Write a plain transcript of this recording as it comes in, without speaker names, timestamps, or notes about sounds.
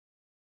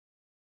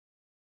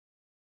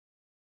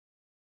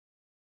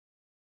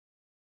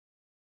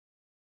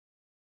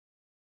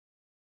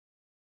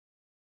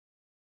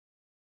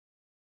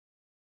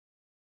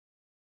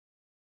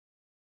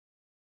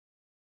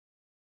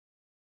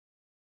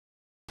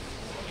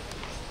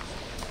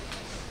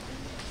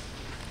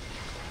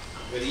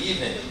Good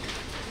evening.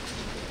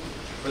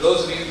 For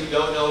those of you who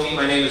don't know me,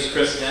 my name is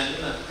Chris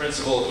Denton. I'm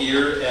principal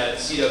here at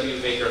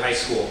C.W. Baker High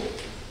School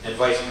and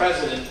vice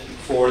president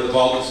for the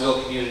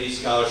Baldwinsville Community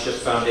Scholarship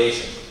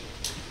Foundation.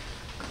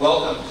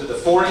 Welcome to the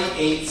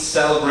 48th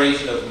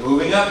celebration of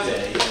Moving Up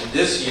Day, and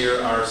this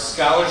year our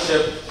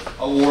Scholarship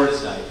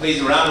Awards Night. Please,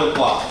 a round of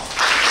applause.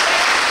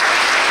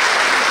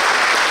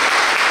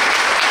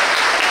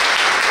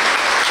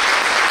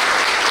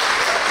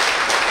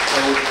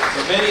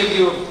 So many of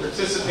you have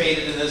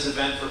participated in this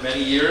event for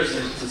many years,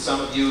 and to some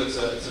of you it's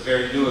a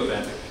very new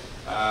event.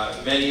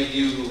 Many of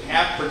you who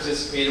have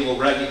participated will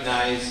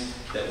recognize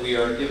that we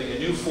are giving a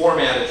new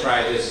format a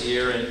try this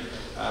year, and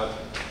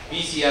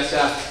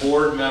BCSF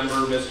board member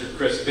Mr.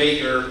 Chris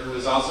Baker, who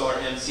is also our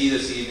MC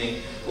this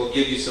evening, will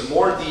give you some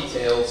more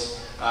details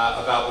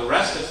about the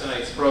rest of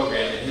tonight's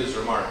program in his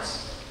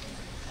remarks.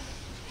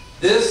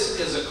 This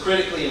is a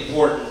critically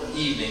important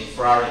evening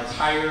for our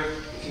entire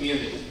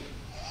community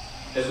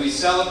as we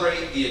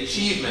celebrate the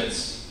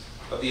achievements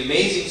of the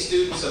amazing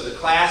students of the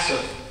class of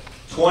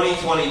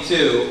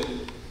 2022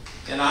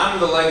 and honor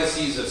the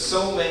legacies of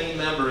so many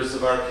members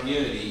of our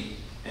community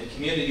and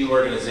community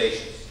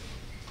organizations.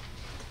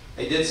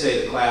 I did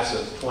say the class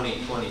of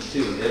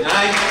 2022, didn't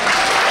I?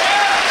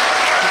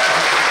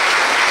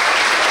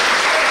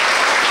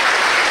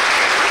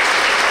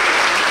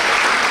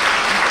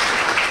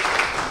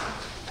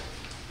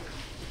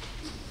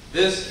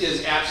 This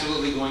is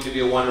absolutely going to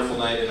be a wonderful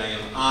night, and I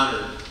am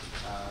honored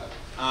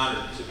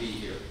to be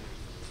here.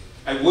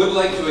 I would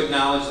like to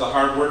acknowledge the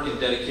hard work and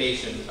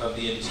dedication of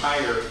the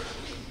entire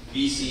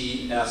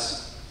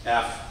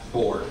BCSF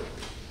board.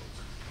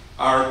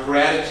 Our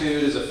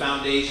gratitude as a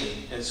foundation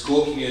and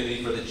school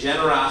community for the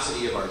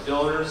generosity of our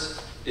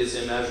donors is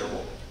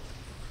immeasurable.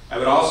 I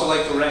would also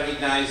like to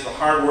recognize the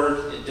hard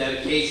work and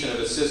dedication of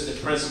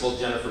Assistant Principal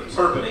Jennifer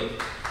Turpinning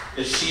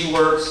as she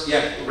works,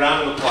 a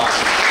round of applause.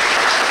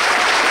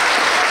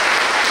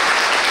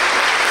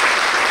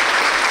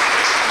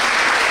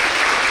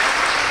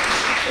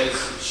 As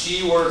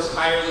she works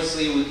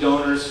tirelessly with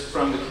donors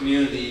from the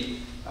community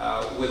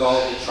with all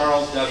of the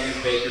Charles W.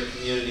 Baker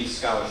Community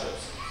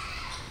Scholarships.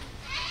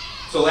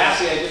 So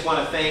lastly, I just want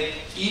to thank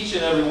each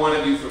and every one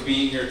of you for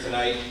being here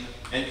tonight,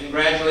 and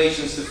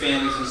congratulations to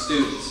families and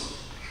students.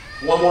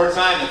 One more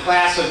time, the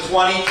class of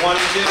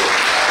 2022.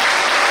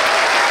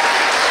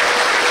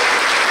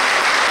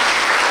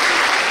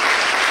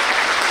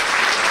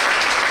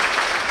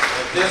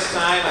 At this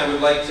time, I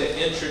would like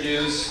to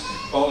introduce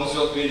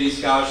Baldwinsville Community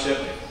Scholarship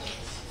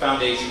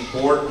Foundation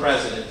Board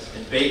President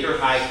and Baker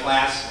High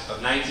Class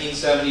of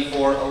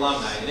 1974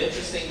 alumni. An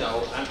interesting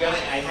note, I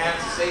have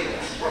to say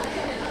this.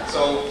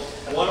 So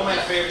one of my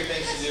favorite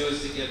things to do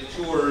is to give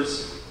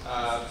tours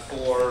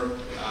for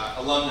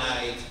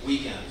alumni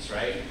weekends,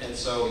 right? And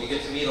so you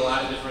get to meet a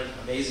lot of different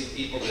amazing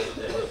people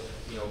that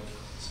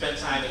spent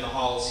time in the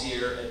halls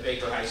here at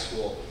Baker High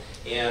School.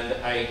 And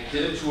I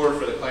did a tour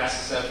for the class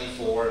of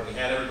 74, and we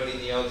had everybody in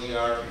the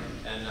LGR.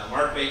 And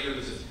Mark Baker,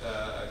 who's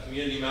a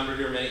community member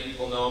here, many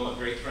people know him, a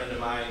great friend of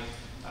mine,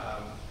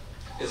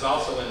 is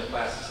also in the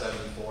class of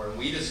 74. And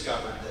we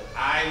discovered that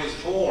I was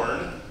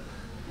born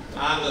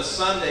on the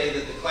Sunday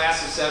that the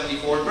class of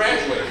 74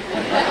 graduated.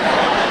 And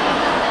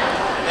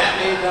that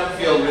made them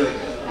feel really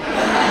good.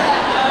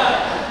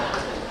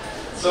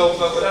 So,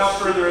 but without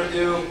further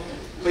ado,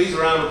 please a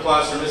round of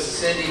applause for Mrs.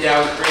 Cindy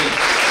Dowd Green.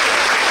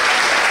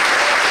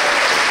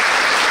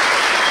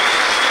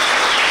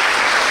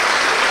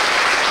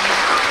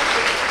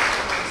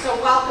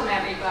 Welcome,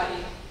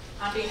 everybody.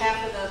 On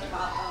behalf of the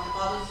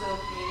Baldwinsville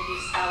Community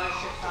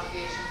Scholarship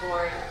Foundation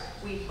Board,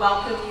 we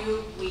welcome you,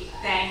 we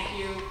thank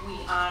you, we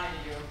honor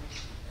you.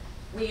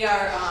 We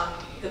are,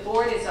 the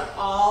board is an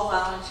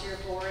all-volunteer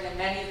board, and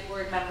many of the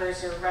board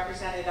members are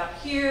represented up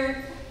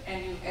here,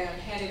 and you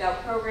handed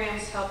out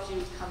programs, helped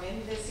you come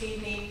in this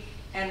evening,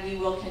 and we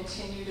will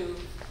continue to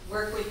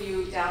work with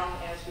you down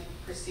as we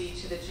proceed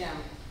to the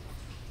gym.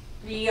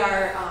 We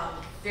are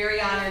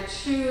very honored,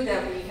 too,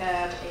 that we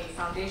have a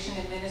foundation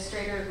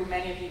administrator who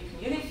many of you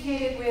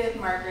communicated with,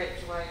 Margaret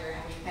Dwyer,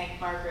 and we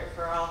thank Margaret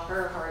for all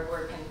her hard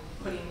work in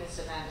putting this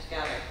event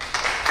together.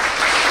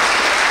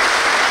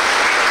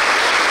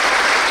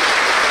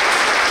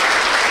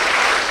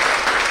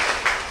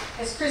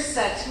 As Chris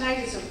said,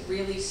 tonight is a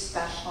really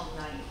special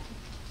night.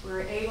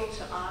 We're able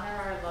to honor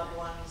our loved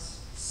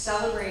ones,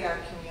 celebrate our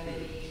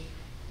community,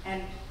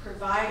 and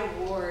provide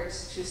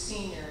awards to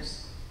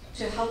seniors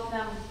to help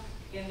them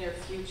in their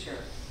future.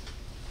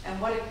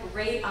 And what a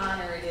great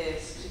honor it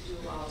is to do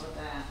all of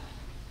that.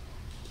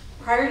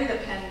 Prior to the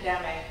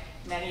pandemic,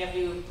 many of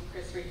you,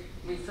 Chris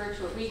referred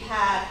to it, we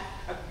had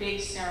a big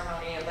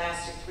ceremony. It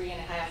lasted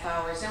 3.5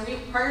 hours. And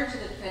prior to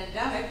the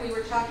pandemic, we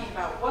were talking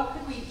about what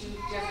could we do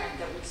different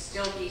that would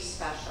still be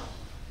special.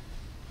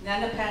 And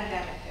then the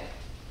pandemic hit.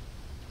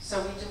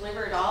 So we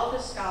delivered all the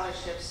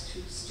scholarships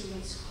to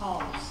students'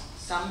 homes.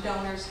 Some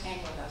donors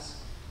came with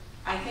us.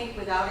 I think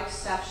without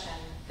exception,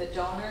 the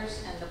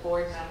donors and the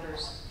board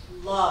members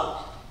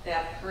loved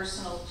that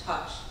personal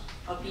touch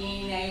of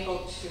being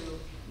able to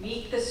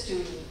meet the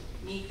student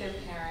meet their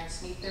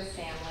parents, meet their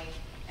family,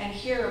 and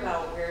hear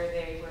about where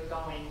they were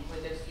going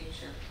with their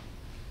future.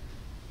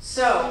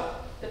 So,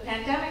 the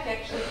pandemic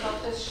actually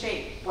helped us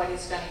shape what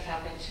is going to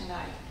happen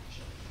tonight.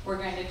 We're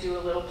going to do a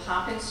little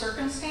pomp and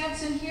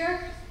circumstance in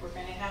here. We're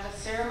going to have a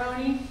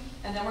ceremony,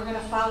 and then we're going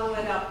to follow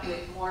it up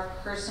with more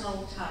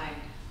personal time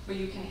where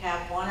you can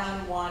have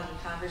one-on-one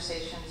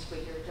conversations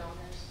with your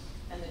donors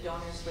and the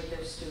donors with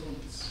their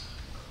students.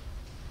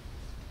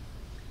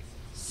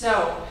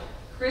 So,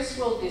 Chris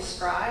will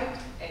describe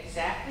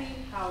exactly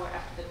how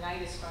the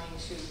night is going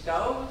to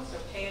go, so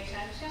pay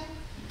attention.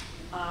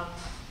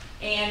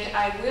 And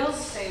I will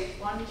say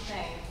one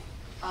thing.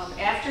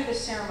 After the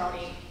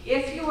ceremony,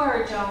 if you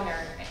are a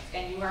donor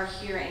and you are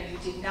here and you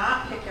did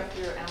not pick up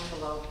your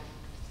envelope,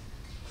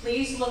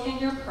 please look in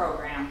your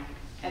program,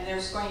 and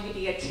there's going to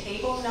be a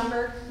table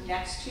number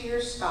next to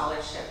your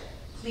scholarship.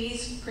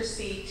 Please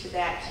proceed to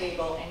that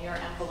table and your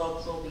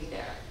envelope will be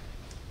there.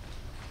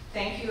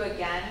 Thank you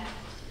again.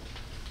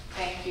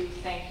 Thank you,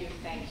 thank you,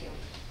 thank you.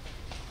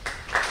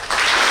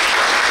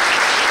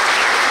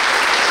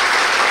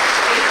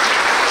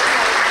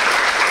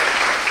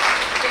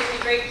 It's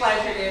a great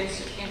pleasure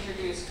to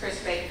introduce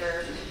Chris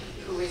Baker,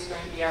 who is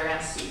going to be our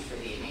MC for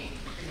the evening.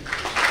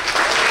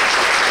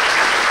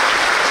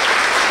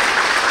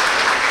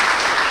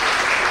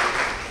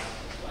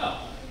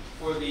 Well,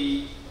 for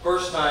the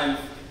first time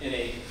in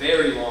a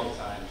very long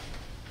time,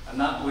 I'm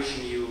not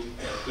wishing you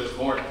a good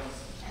morning.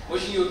 I'm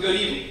wishing you a good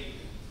evening.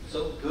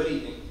 So, good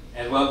evening,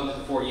 and welcome to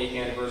the 48th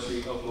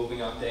anniversary of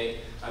Moving Up Day.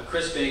 I'm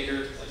Chris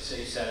Baker. Like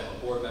Cindy said, I'm a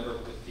board member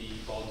with the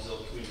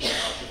Baldwinsville Community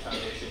Scholarship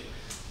Foundation.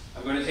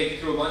 I'm going to take you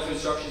through a bunch of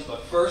instructions,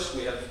 but first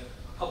we have a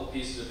couple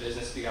pieces of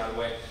business to get out of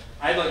the way.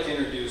 I'd like to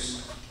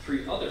introduce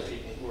three other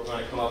people who are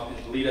going to come up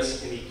and lead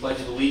us in the Pledge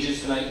of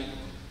Allegiance tonight.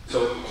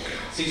 So,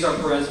 Cesar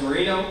Perez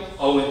Marino,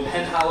 Owen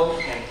Penhollow,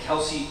 and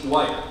Kelsey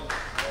Dwyer.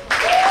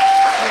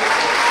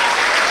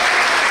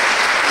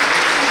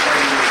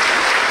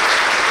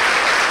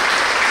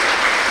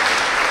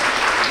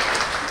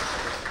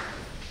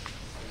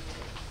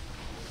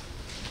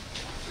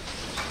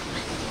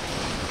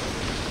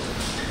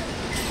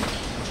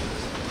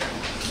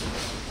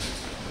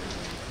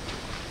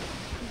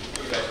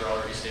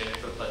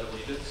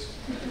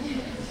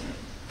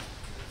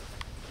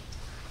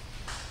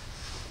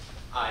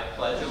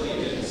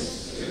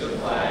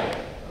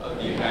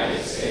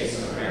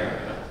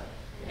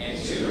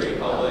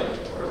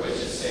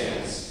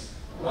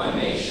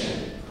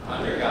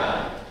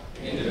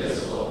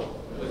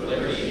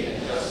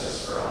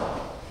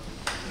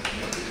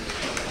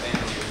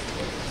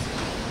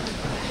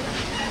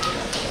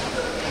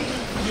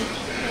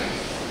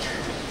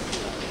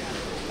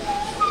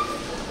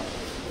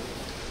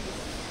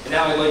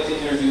 Now I'd like to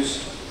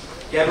introduce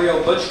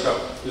Gabrielle Butchko,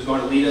 who's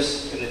going to lead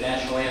us in the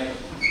national anthem.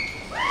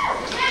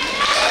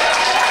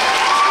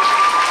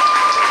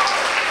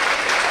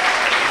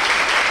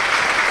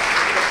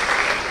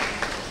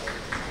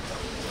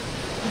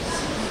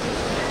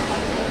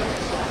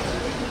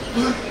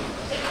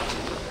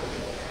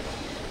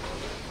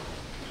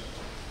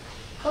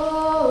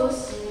 Oh,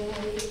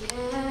 say,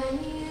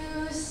 can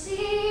you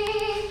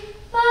see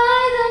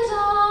by the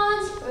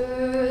dawn's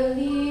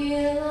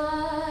early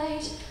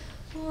light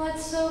what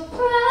so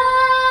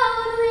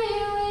proudly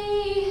we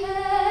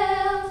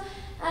hailed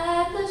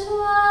at the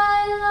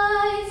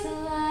twilight's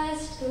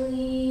last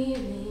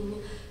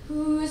gleaming,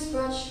 whose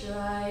broad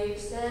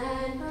stripes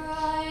and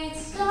bright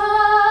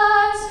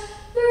stars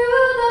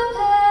through the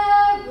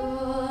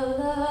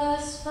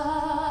perilous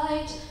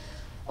fight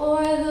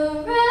o'er the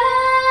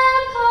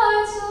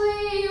ramparts we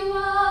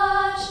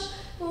watched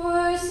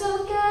were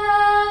so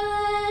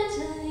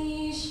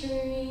gallantly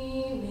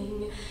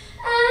streaming,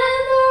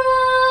 and the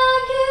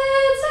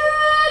rockets'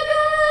 red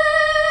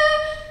glare,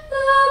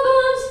 the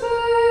bombs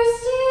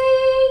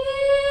bursting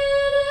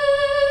in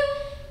air,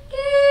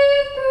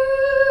 gave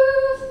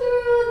proof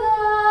through the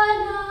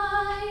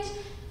night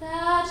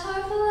that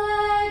our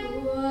flag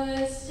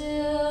was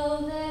still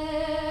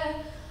there.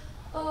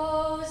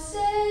 Oh,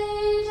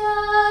 say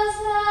does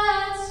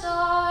that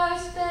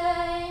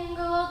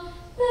star-spangled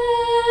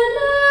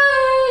banner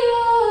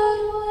yet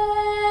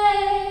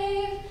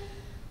wave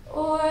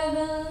o'er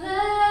the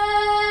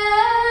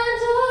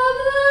land of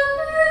the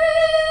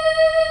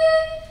free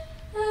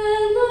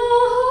and the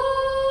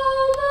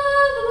home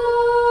of the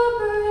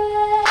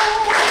brave?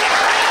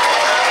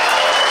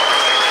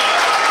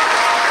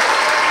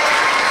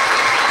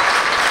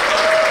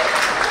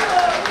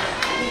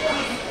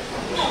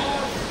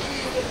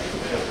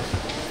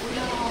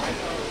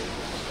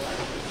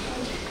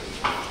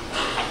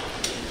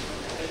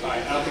 All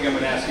right, I don't think I'm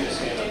going to ask you to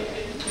stand up.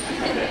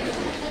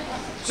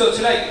 So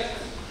tonight,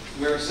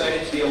 we're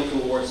excited to be able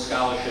to award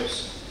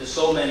scholarships to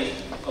so many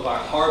of our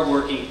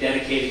hardworking,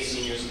 dedicated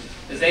seniors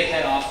as they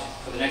head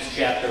off for the next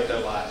chapter of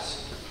their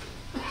lives.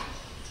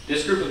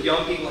 This group of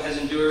young people has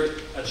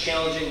endured a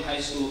challenging high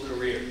school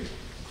career,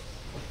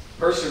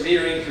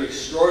 persevering through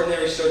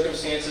extraordinary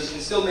circumstances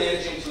and still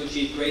managing to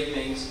achieve great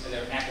things in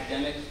their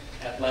academic,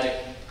 athletic,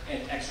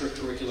 and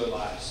extracurricular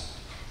lives.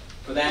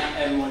 For that,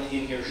 everyone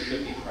in here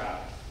should be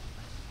proud.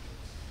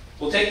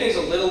 We'll take things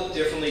a little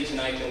differently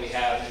tonight than we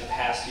have in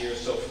past years,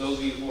 so for those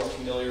of you who are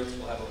familiar,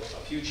 we'll have a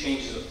few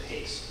changes of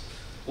pace.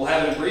 We'll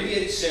have an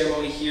abbreviated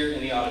ceremony here in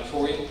the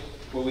auditorium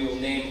where we will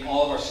name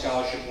all of our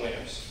scholarship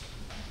winners.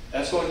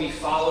 That's going to be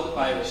followed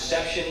by a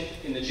reception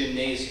in the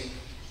gymnasium.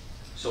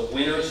 So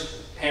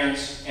winners,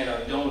 parents, and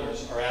our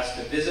donors are asked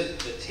to visit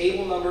the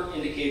table number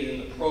indicated in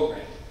the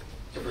program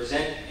to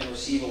present and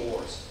receive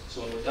awards.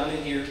 So when we're done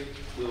in here,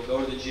 we will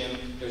go to the gym.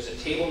 There's a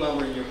table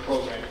number in your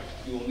program.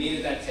 You will meet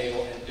at that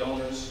table, and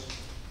donors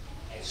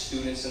and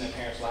students and their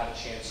parents will have a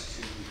chance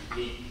to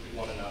meet with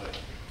one another.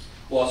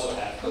 We'll also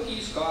have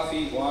cookies,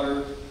 coffee,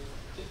 water.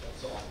 I think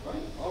that's all,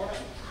 right? All right.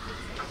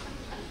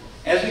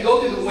 As we go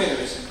through the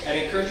winners, I'd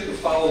encourage you to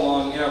follow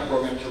along in our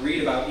program to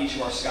read about each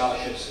of our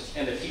scholarships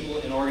and the people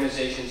and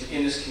organizations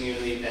in this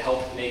community that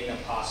help make them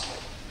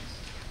possible.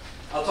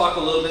 I'll talk a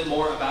little bit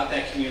more about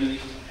that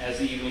community as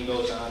the evening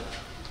goes on.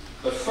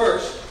 But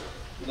first,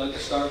 we'd like to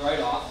start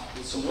right off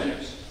with some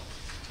winners.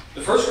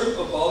 The first group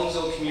of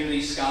Baldwinsville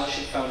Community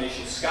Scholarship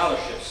Foundation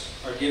scholarships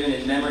are given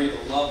in memory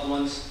of loved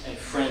ones and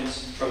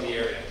friends from the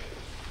area.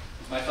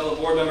 My fellow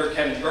board member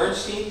Kevin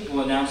Bernstein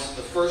will announce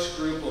the first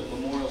group of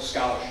memorial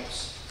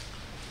scholarships.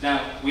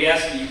 Now, we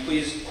ask that you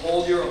please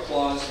hold your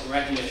applause and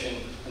recognition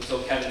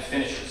until Kevin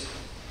finishes.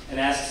 And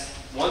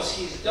once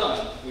he's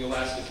done, we will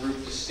ask the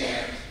group to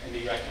stand and be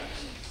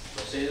recognized. So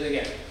I'll say it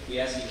again. We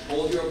ask that you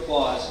hold your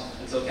applause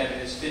until Kevin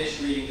has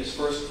finished reading this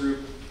first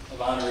group of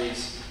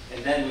honorees,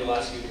 and then we will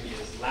ask you to be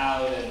as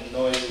loud and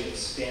noisy and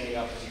standing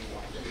up as you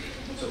want.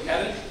 So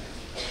Kevin.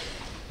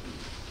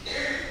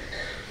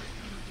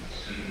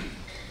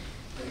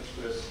 Thanks,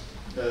 Chris.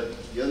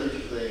 The other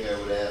thing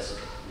I would ask,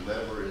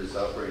 remember, is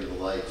operating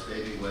the lights.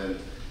 Maybe when,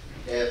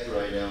 after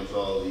I announce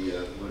all the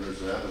winners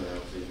that I'm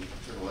announcing,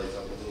 turn the lights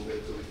up a little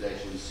bit so we can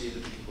actually see the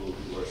people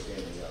who are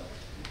standing up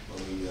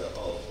when we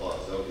all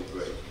applause. That would be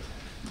great.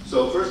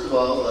 So first of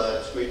all,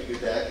 it's great to be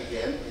back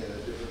again in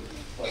a different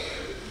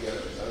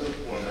another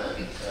format,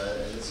 and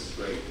this is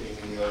great being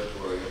in the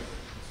auditorium.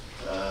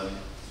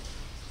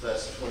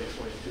 Class of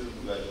 2022,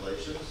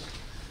 congratulations.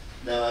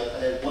 Now, I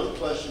had one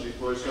question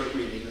before I start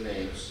reading the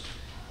names.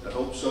 I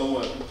hope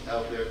someone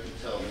out there can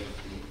tell me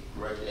the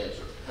correct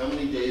answer. How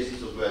many days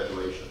until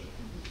graduation?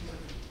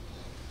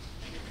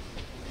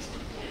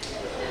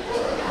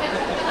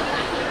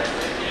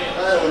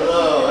 I don't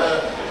know.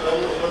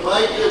 When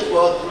my kids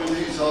walked through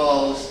these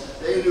halls,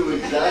 they knew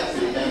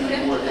exactly how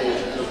many more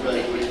days until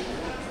graduation.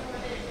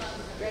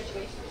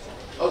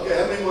 Okay,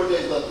 how many more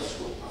days left of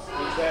school?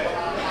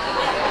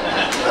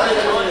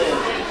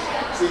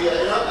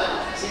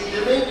 See,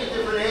 there may be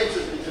different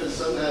answers because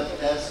some have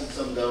passed and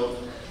some don't.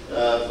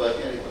 But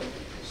anyway,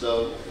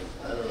 so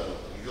I don't know.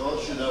 You all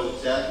should know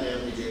exactly how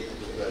many days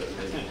until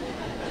graduation.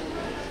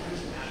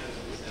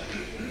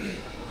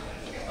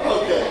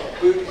 Okay,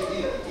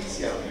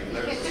 easy out here.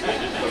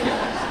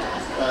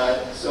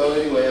 So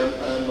anyway,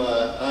 I'm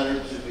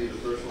honored to be the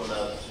first one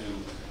out to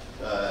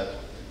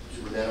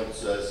announce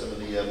some of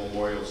the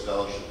memorial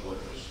scholarship winners.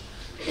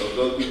 So I'll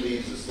go through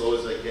these as slow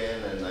as I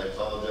can, and I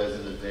apologize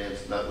in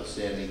advance,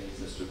 notwithstanding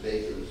Mr.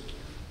 Baker's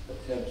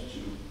attempt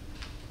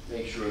to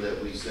make sure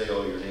that we say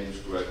all your names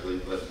correctly.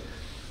 But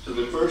so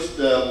the first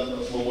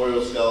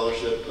memorial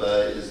scholarship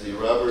is the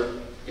Robert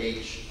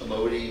H.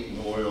 Amodi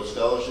Memorial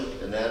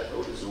Scholarship, and that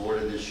is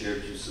awarded this year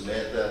to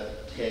Samantha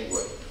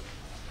Tangway.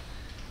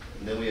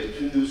 And then we have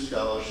two new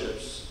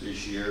scholarships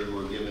this year who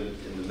are given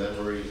in the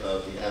memory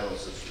of the Annell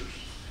sisters.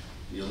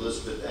 The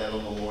Elizabeth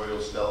Annell Memorial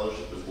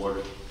Scholarship is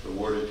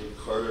awarded to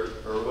Carter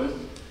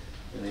Irwin,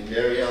 and the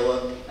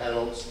Mariella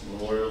Annell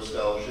Memorial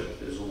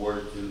Scholarship is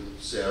awarded to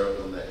Sarah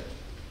LeMay.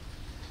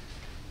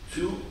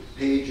 Two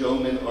Paige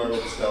Oman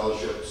Arnold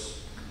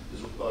Scholarships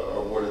are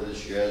awarded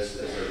this year, as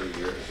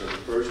every year. So the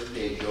first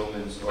Paige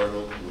Oman's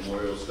Arnold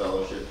Memorial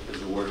Scholarship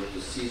is awarded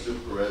to Cesar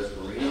Perez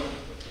Marino,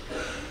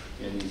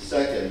 and the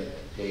second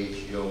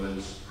Paige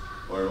Yeoman's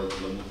Arnold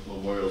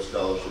Memorial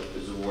Scholarship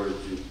is awarded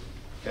to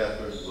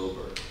Catherine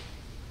Wilbur.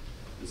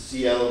 The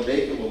C. Allen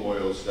Bacon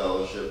Memorial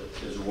Scholarship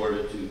is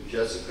awarded to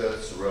Jessica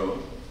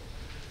Cerrone.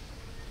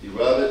 The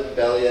Robert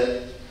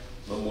Balliet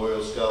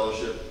Memorial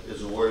Scholarship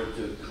is awarded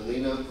to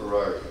Kalina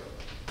Ferrari.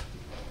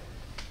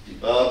 The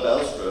Bob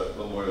Balstra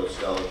Memorial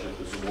Scholarship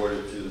is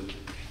awarded to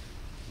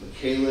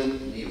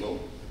Michaelin Neville.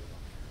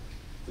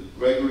 The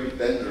Gregory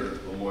Bender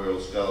Memorial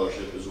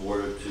Scholarship is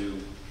awarded to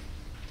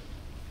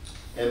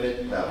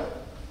Emmett Bauer.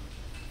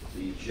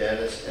 The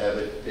Janice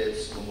Abbott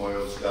Pitts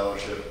Memorial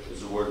Scholarship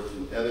is awarded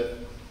to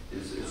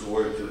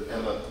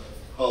Emma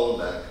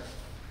Hollenbach.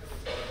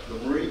 The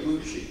Marie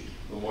Bucci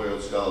Memorial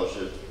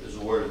Scholarship is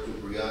awarded to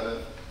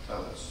Brianna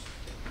Thomas.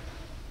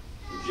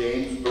 The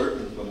James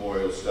Burton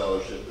Memorial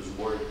Scholarship is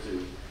awarded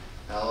to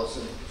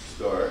Allison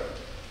Starr.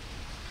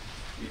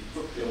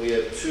 And we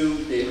have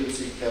two David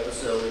C.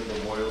 Capicelli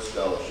Memorial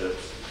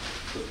Scholarships.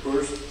 The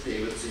first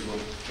David C.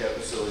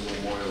 Capicelli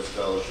Memorial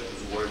Scholarship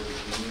is awarded to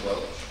Dean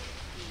Welch.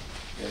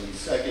 And the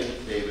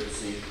second David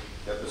C.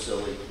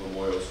 Capicelli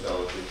Memorial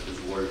Scholarship is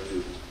awarded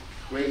to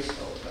Grace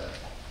Hollenbach.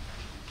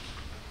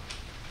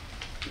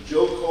 The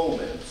Joe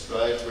Coleman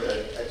Strive for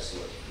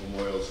Excellence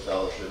Memorial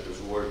Scholarship is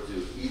awarded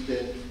to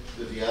Ethan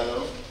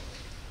Viviano.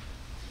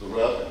 The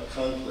Robert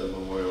Conklin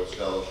Memorial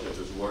Scholarship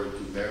is awarded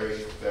to Mary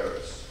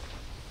Ferris.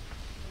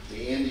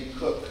 The Andy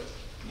Cook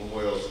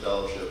Memorial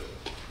Scholarship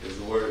is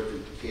awarded to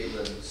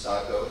Caitlin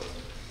Sacco.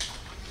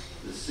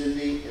 The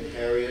Cindy and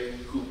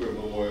Harriet Cooper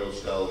Memorial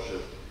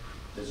Scholarship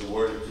is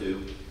awarded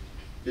to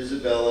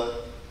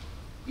Isabella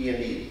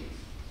Ianniti.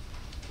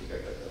 I think I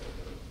got that one.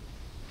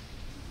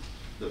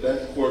 The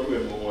Beth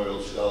Corcoran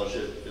Memorial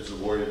Scholarship is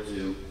awarded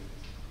to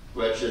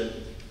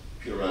Gretchen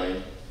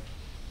Purine,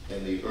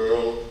 and the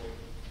Earl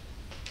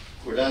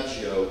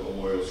Cordaccio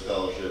Memorial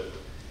Scholarship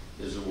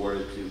is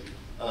awarded to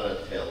Anna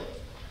Taylor.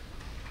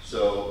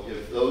 So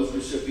if those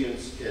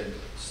recipients can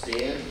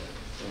stand,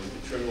 and we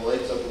can turn the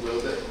lights up a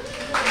little bit.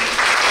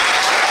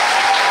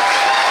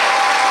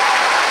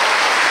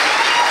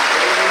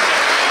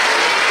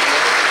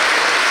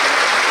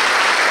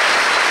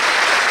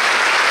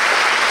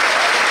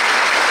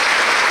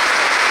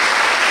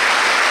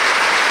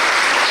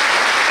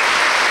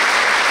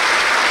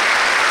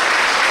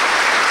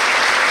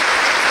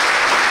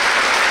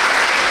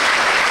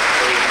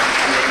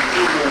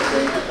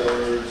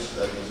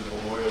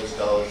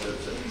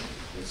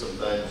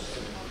 Sometimes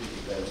these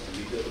events can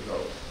be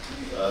difficult,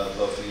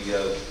 but we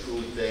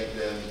truly thank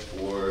them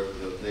for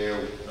their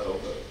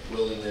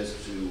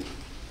willingness to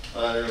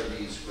honor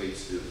these great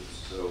students.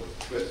 So,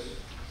 Chris,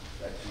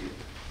 back to you.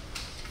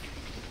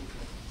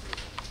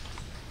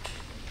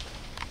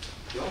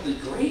 Y'all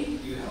did great.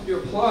 You held your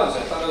applause.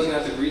 I thought I was going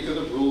to have to read through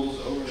the rules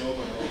over and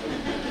over and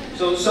over.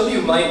 So some of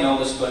you might know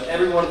this, but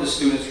every one of the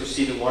students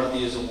receiving one of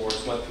these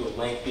awards went through a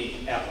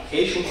lengthy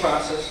application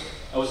process.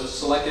 I was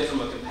selected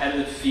from a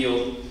competitive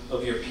field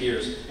of your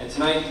peers. And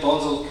tonight,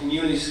 Bonesville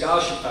Community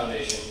Scholarship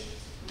Foundation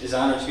is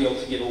honored to be able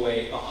to give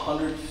away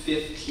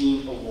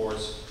 115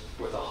 awards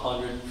worth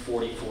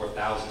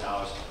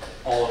 $144,000.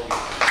 All of you.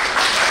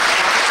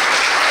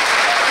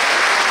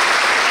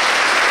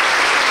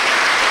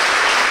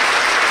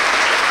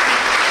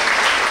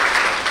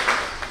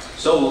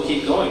 So we'll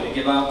keep going. To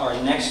give out our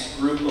next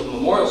group of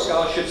memorial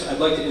scholarships, I'd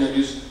like to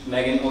introduce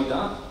Megan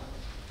O'Donnell.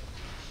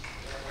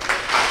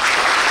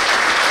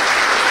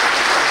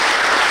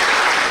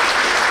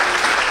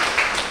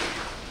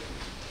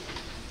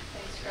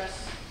 Thanks,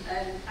 Chris.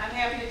 And I'm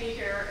happy to be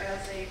here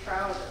as a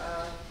proud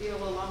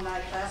Beale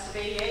alumni class of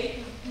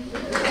 '88.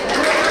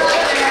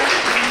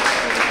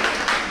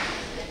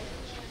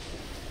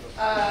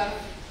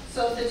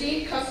 So the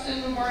Dean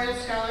Custon Memorial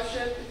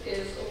Scholarship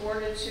is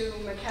awarded to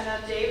McKenna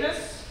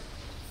Davis.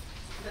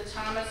 The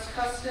Thomas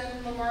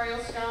Custon Memorial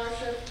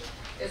Scholarship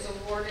is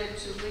awarded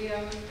to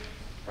Liam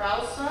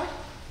Brausa.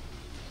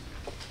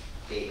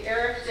 The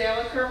Eric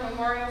Daliker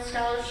Memorial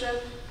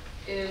Scholarship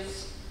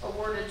is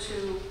awarded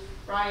to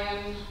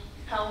Ryan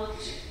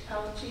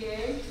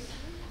Pelletier.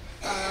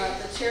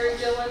 The Terry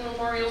Dillon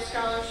Memorial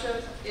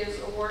Scholarship is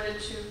awarded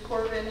to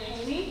Corbin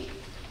Haney.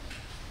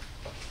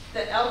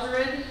 The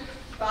Eldred,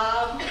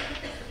 Bob,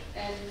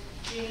 and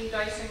Jean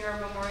Dysinger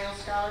Memorial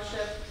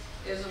Scholarship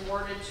is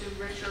awarded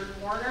to Richard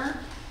Warner.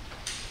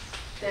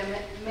 The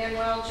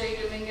Manuel J.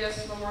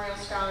 Dominguez Memorial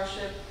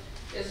Scholarship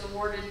is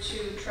awarded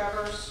to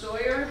Trevor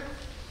Stoyer.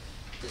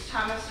 The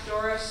Thomas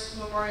Doris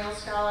Memorial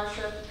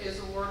Scholarship is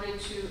awarded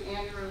to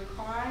Andrew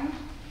Klein.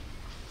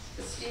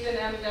 The Stephen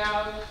M.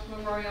 Dowd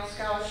Memorial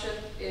Scholarship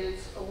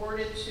is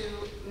awarded to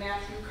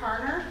Matthew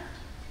Carner.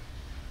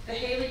 The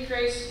Haley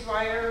Grace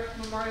Dwyer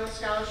Memorial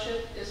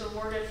Scholarship is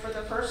awarded for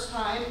the first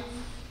time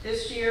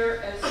this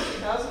year, as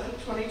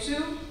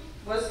 2022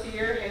 was the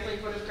year Haley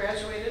would have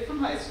graduated from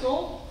high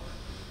school.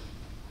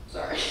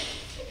 Sorry.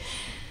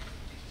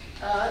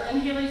 In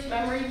Haley's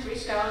memory, 3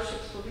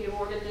 scholarships will be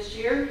awarded this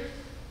year.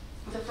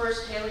 The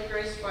first Haley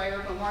Grace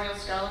Dwyer Memorial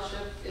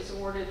Scholarship is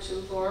awarded to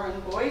Lauren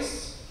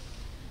Boyce.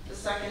 The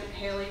second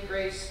Haley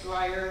Grace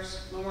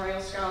Dwyer's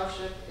Memorial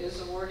Scholarship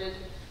is awarded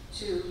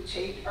to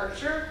Tate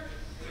Archer.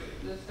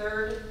 The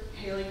third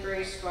Haley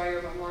Grace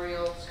Dwyer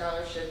Memorial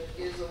Scholarship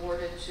is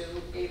awarded to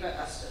Ava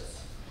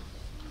Estes.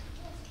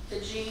 The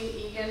Jean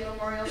Egan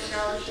Memorial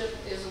Scholarship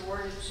is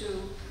awarded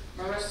to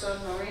Marissa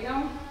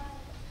Marino.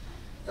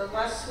 The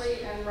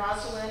Leslie and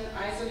Rosalind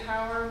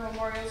Eisenhower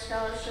Memorial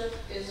Scholarship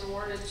is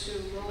awarded to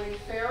Lily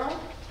Farrell.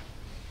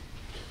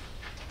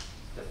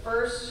 The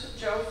first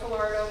Joe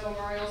Filardo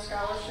Memorial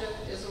Scholarship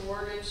is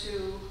awarded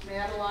to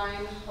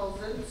Madeline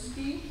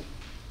Holzinski.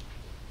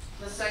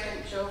 The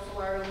second Joe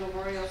Filardo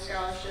Memorial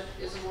Scholarship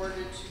is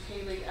awarded to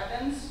Kaylee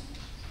Evans.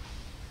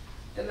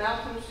 The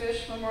Malcolm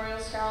Fish Memorial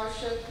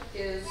Scholarship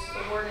is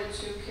awarded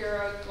to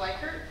Kira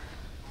Gleichert.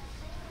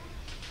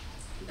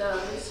 The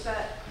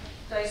Lisbeth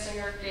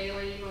Dysinger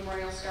Daly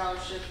Memorial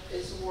Scholarship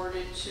is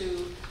awarded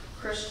to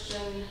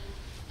Christian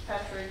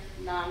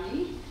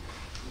Petrignani.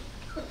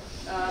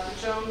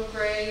 The Joan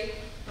Gray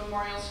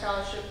Memorial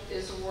Scholarship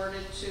is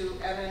awarded to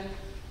Evan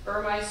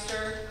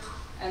Burmeister,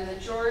 and the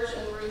George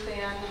and Ruth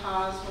Ann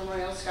Haas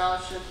Memorial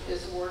Scholarship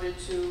is awarded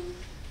to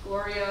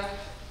Gloria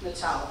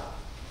Natala.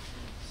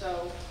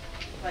 So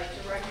I'd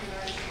like to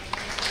recognize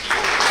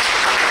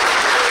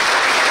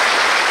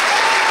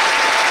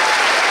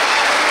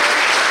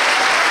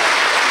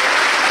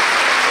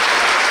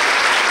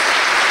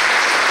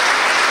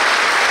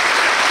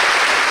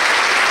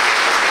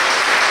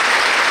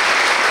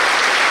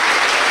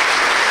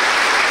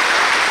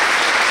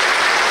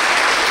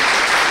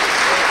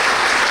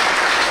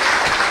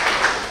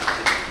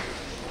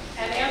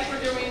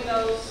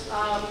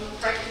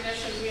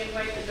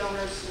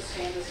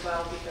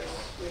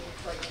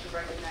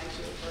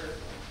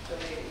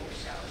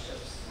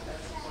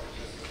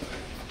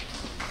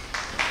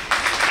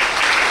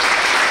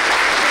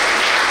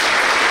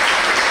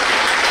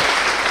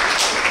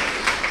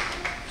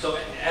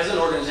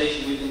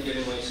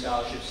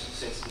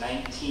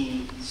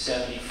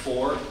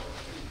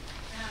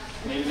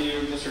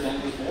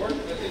accidentally born,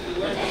 I think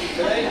we learned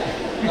today,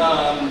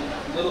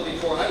 a little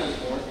before I was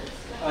born.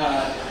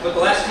 But the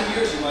last 2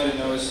 years, you might have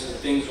noticed that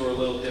things were a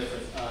little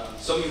different.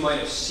 Some of you might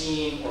have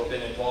seen or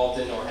been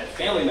involved in or had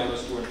family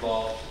members who were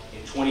involved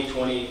in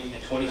 2020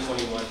 and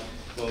 2021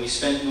 when we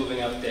spent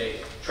Moving Up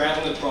Day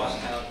traveling across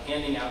town,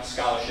 handing out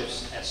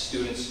scholarships at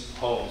students'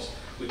 homes.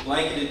 We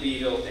blanketed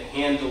Beeville to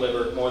hand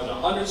deliver more than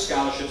 100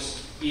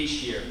 scholarships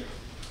each year.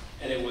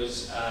 And it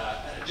was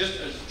just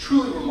a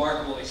truly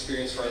remarkable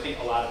experience for, I think,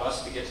 a lot of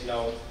us to get to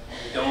know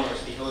the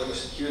donors, to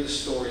hear the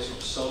stories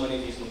from so many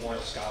of these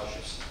memorial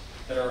scholarships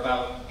that are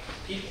about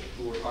people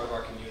who were part of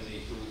our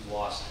community who we've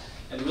lost,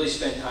 and really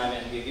spend time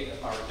and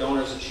give our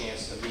donors a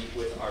chance to meet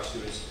with our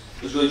students.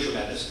 It was really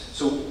tremendous.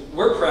 So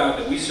we're proud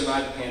that we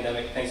survived the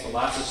pandemic thanks to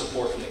lots of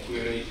support from the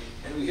community,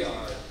 and we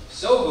are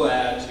so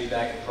glad to be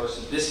back in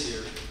person this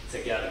year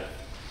together.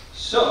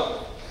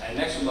 So, I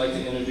next would like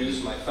to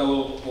introduce my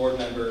fellow board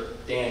member,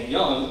 Dan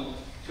Young,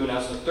 to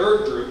announce the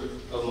third group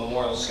of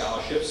memorial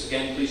scholarships.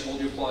 Again, please hold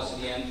your applause to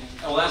the end.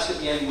 And we'll ask at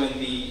the end when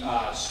the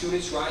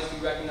students rise to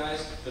be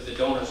recognized, that the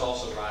donors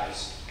also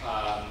rise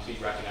to be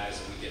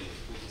recognized, and we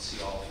can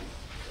see all of you.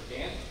 So,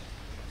 Dan?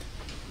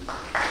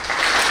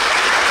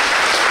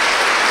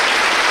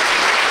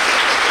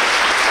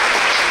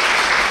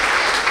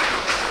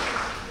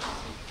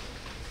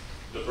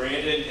 The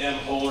Brandon M.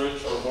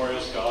 Holrich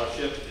Memorial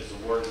Scholarship is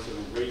awarded to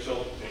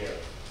Rachel Mayer.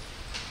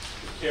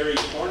 The Carrie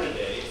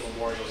Hornaday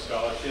Memorial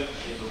Scholarship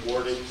is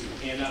awarded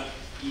to Hannah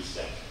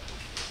Esek.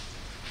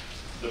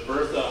 The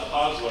Bertha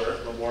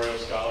Hosler Memorial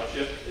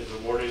Scholarship is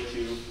awarded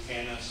to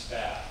Hannah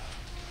Spath.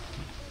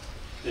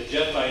 The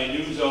Jeff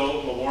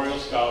Iannuzzo Memorial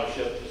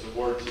Scholarship is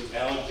awarded to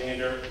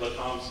Alexander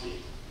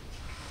Latomsky.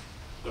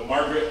 The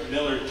Margaret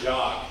Miller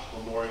Jock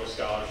Memorial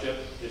Scholarship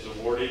is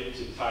awarded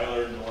to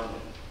Tyler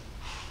Norman.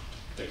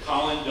 The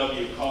Colin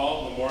W.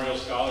 Call Memorial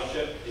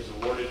Scholarship is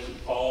awarded to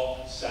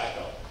Paul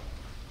Sacco.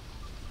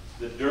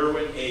 The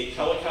Derwin A.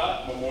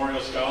 Kellicott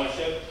Memorial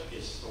Scholarship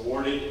is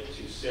awarded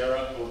to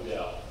Sarah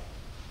Odell.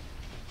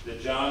 The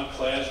John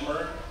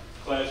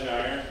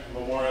Klasmeyer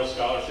Memorial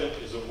Scholarship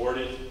is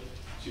awarded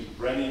to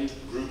Brennan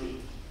Groupie.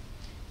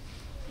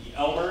 The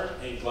Elmer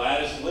and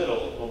Gladys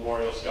Little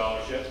Memorial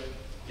Scholarship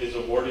is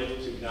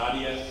awarded to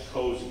Nadia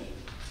Kozman.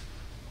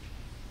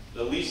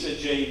 The Lisa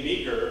J.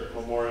 Meeker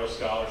Memorial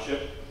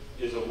Scholarship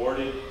is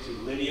awarded to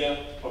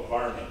Lydia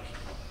Pavarnik.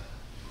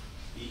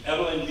 The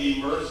Evelyn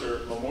B.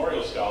 Mercer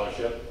Memorial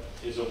Scholarship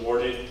is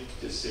awarded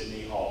to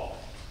Sydney Hall.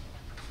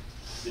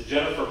 The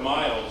Jennifer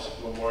Miles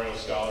Memorial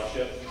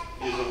Scholarship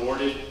is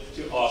awarded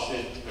to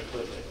Austin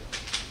McClintock.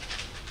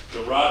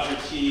 The Roger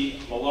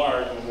T.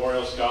 Millard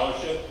Memorial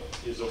Scholarship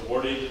is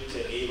awarded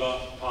to Ava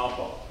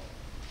Pompo.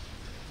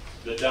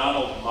 The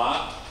Donald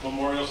Mott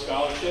Memorial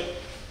Scholarship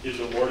is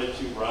awarded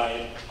to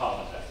Ryan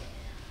Politek.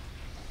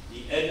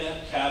 The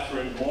Edna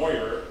Catherine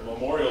Moyer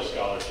Memorial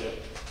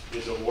Scholarship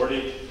is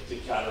awarded to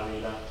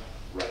Katarina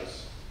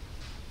Rice.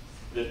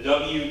 The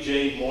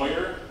W.J.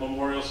 Moyer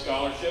Memorial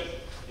Scholarship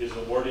is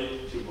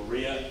awarded to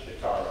Maria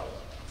DeCaro.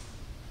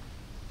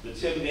 The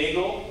Tim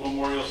Nagel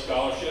Memorial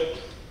Scholarship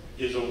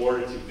is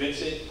awarded to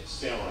Vincent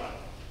Samurai.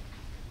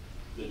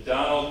 The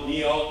Donald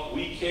Neal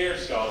We Care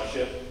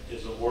Scholarship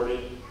is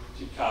awarded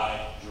to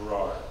Kai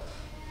Gerard.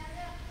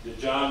 The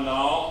John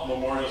Nall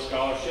Memorial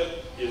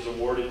Scholarship is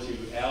awarded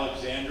to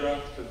Alexandra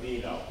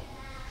Cavino.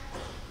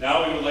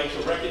 Now we would like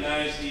to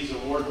recognize these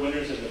award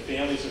winners and the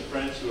families and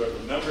friends who have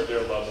remembered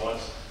their loved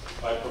ones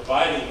by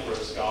providing for a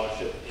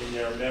scholarship in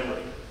their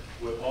memory.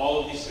 With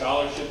all of these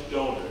scholarship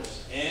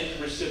donors and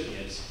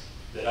recipients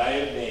that I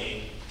have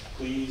named,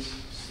 please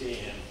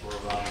stand for a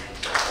round of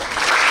applause.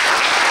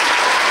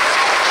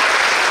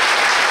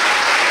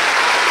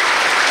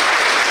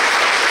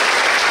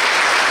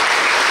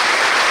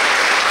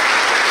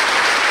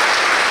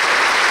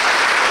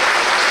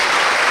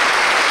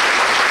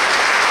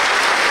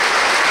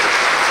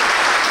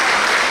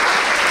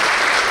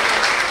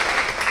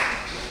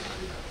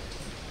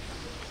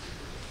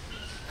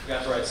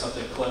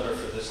 Something clever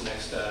for this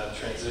next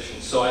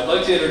transition. So I'd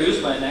like to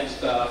introduce my next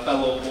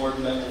fellow board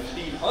member,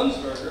 Steve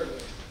Hunsberger,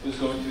 who's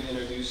going to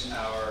introduce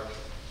our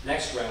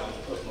next round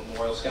of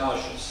memorial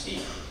scholarships.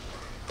 Steve.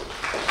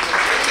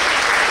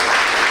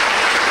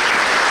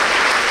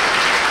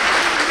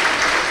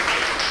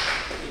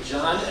 The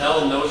John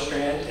L.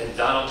 Nostrand and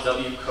Donald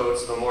W.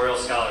 Coates Memorial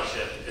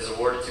Scholarship is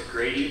awarded to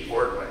Grady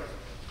Ordway.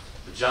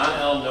 The John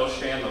L.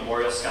 Nostrand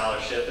Memorial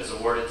Scholarship is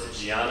awarded to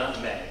Gianna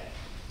May.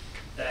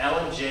 The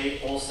Alan J.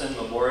 Olson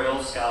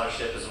Memorial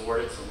Scholarship is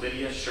awarded to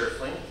Lydia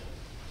Scherfling.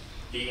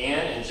 The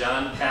Ann and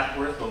John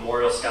Papworth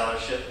Memorial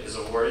Scholarship is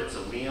awarded to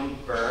Liam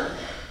Byrne.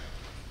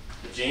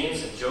 The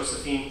James and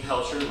Josephine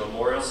Pelcher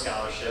Memorial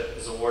Scholarship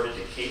is awarded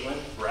to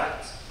Caitlin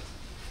Brecht.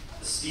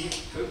 The Steve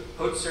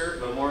Putzer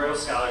Memorial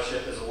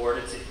Scholarship is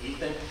awarded to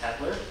Ethan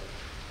Hetler.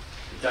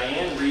 The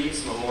Diane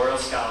Reeves Memorial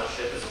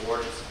Scholarship is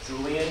awarded to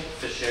Julian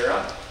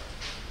Fischera.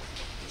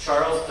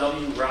 Charles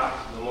W. Rock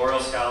Memorial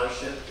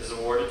Scholarship is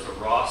awarded to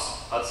Ross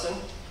Hudson.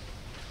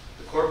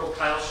 The Corporal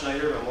Kyle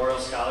Schneider Memorial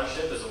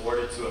Scholarship is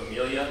awarded to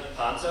Amelia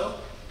Ponto.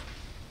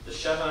 The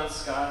Chevon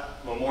Scott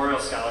Memorial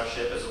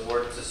Scholarship is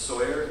awarded to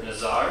Sawyer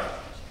Nazar.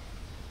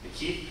 The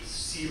Keith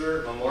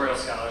Sieber Memorial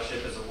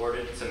Scholarship is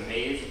awarded to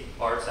Maeve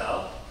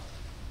Bartel.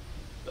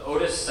 The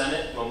Otis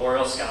Sennett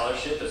Memorial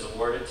Scholarship is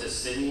awarded to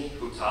Sydney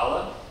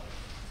Hutala.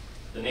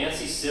 The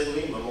Nancy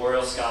Sibley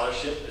Memorial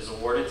Scholarship is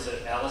awarded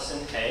to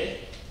Allison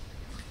Hay.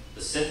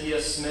 The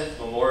Cynthia Smith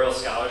Memorial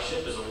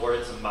Scholarship is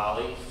awarded to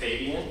Molly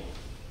Fabian.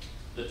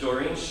 The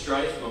Doreen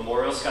Strife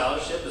Memorial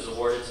Scholarship is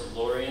awarded to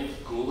Lorian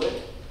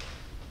Goulet.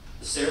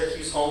 The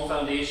Syracuse Home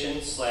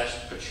Foundation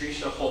 /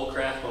 Patricia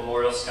Holcraft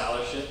Memorial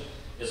Scholarship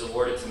is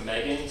awarded to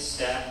Megan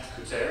Stack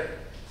Couture.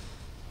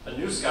 A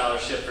new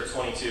scholarship for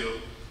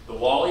 22, the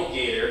Wally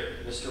Gator,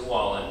 Mr.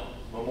 Wallen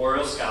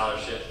Memorial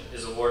Scholarship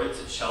is awarded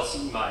to Chelsea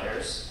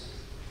Myers.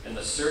 And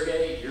the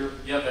Sergei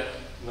Yurevich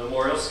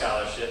Memorial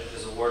Scholarship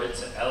is awarded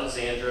to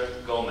Alexandra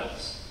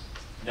Gomez.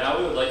 Now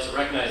we would like to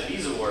recognize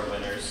these award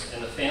winners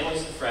and the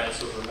families and friends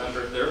who have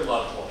remembered their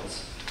loved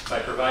ones by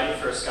providing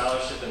for a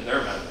scholarship in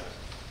their memory.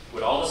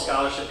 Would all the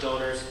scholarship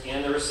donors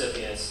and the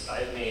recipients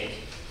I have named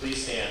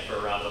please stand for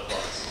a round of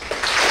applause.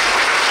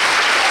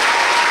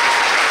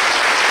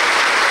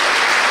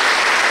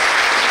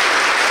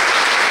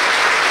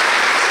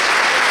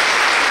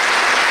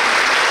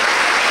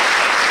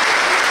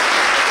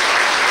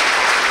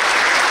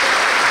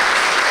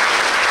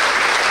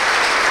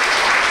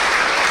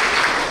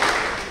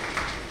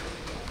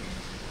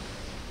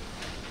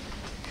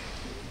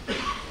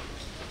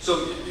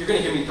 So you're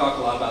going to hear me talk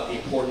a lot about the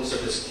importance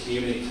of this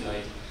community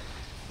tonight.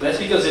 That's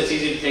because it's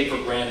easy to take for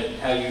granted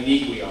how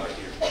unique we are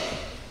here.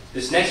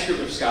 This next group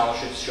of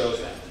scholarships shows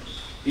that.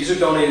 These are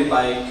donated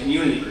by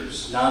community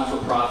groups,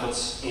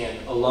 non-for-profits, and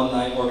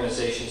alumni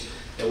organizations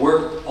that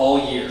work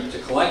all year to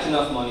collect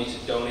enough money to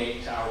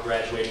donate to our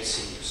graduating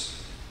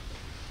seniors.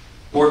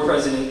 Board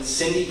President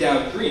Cindy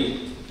Dowd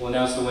Green will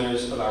announce the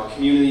winners of our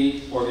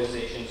Community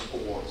Organizations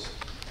Awards.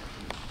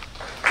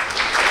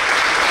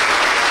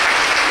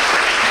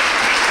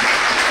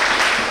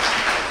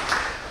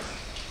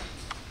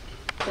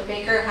 The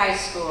Baker High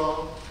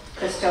School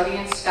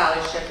Custodian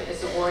Scholarship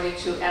is awarded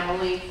to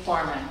Emily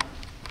Foreman.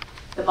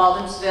 The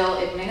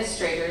Baldwinsville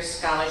Administrator's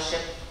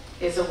Scholarship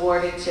is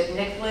awarded to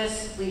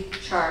Nicholas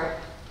Lichardello.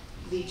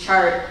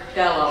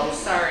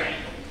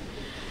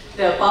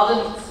 The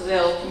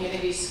Baldwinsville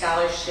Community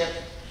Scholarship,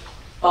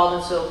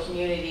 Baldwinsville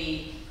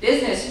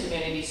Business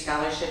Community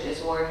Scholarship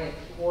is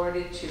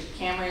awarded to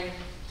Cameron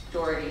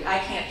Doherty. I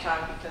can't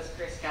talk because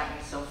Chris got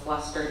me so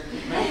flustered.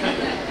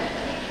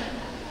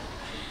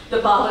 The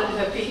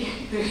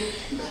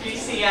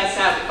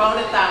BCSF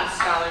Bonathon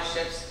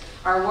scholarships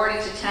are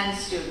awarded to 10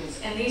 students,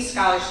 and these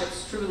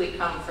scholarships truly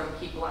come from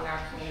people in our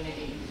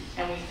community,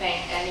 and we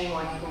thank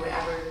anyone who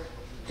ever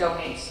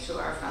donates to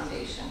our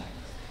foundation.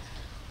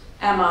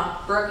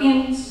 Emma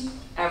Brookins,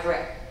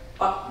 Everett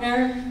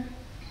Buckner,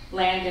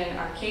 Landon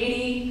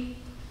Arcady,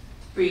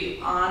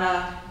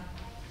 Brianna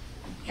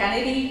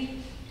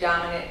Kennedy,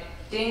 Dominic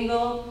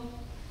Dingle,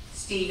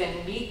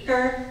 Stephen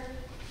Meeker,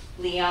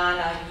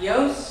 Liana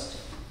Yost,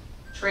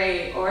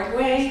 Trey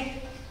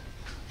Ordway,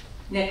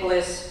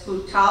 Nicholas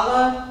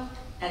Hutala,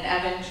 and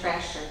Evan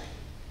Trasher.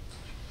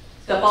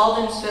 The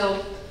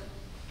Baldwinsville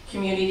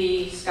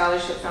Community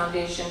Scholarship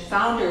Foundation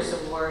Founders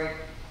Award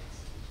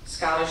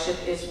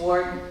Scholarship is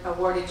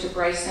awarded to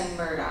Bryson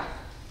Murdoch.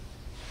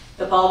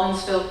 The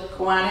Baldwinsville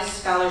Kiwanis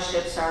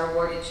Scholarships are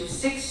awarded to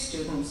 6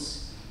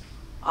 students: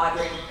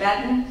 Audrey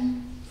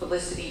Benton,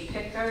 Felicity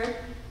Pickard,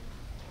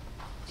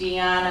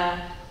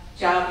 Deanna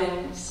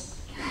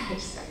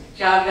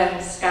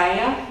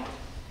Javenskaya,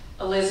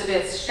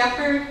 Elizabeth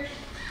Shepard,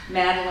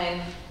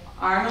 Madeline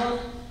Arnold,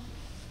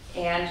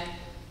 and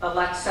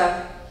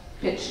Alexa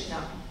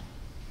Pichano.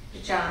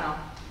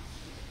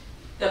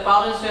 The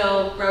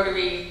Baldwinsville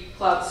Rotary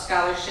Club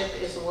Scholarship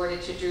is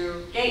awarded to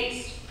Drew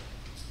Gates.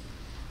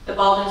 The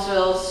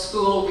Baldwinsville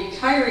School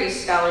Retiree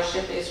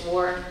Scholarship is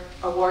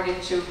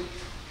awarded to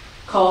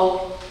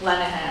Cole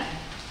Lenahan.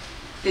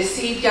 The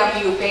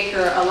C.W.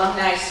 Baker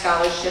Alumni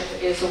Scholarship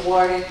is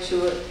awarded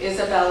to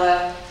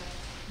Isabella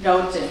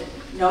Noden.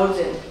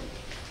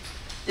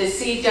 The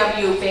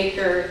C.W.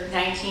 Baker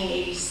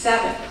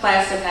 1987,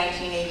 Class of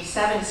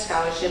 1987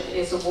 Scholarship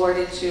is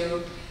awarded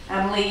to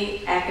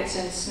Emily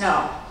Atkinson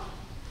Snow.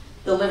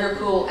 The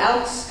Liverpool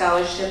Elks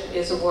Scholarship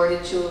is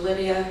awarded to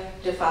Olivia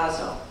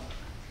DeFazio.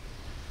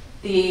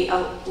 The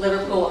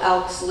Liverpool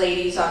Elks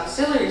Ladies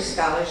Auxiliary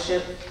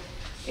Scholarship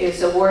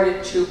is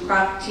awarded to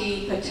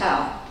Prapti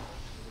Patel.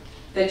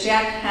 The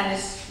Jack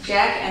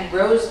and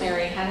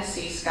Rosemary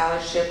Hennessy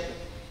Scholarship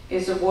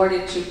is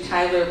awarded to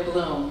Tyler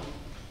Bloom.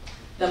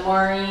 The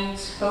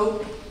Maureen's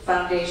Hope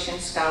Foundation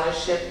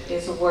Scholarship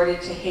is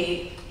awarded to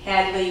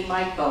Hadley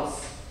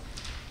Michaels.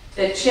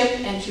 The Chip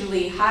and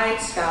Julie Hyde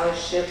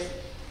Scholarship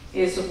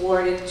is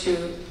awarded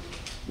to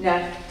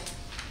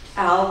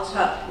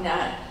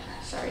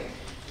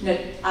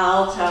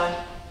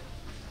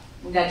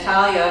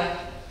Natalia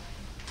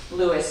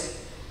Lewis.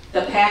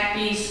 The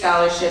PAC-B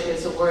Scholarship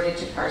is awarded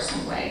to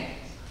Carson Way.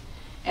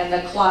 And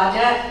the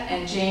Claudette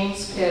and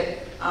James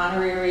Pitt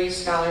Honorary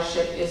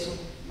Scholarship is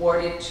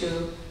awarded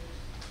to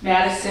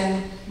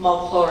Madison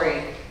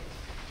Mulclori.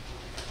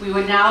 We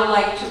would now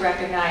like to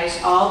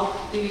recognize all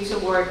these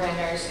award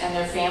winners and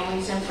their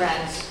families and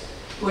friends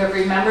who have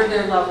remembered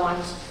their loved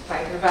ones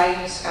by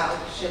providing a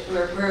scholarship,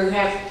 or who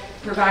have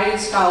provided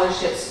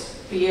scholarships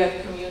via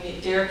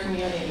their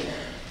community.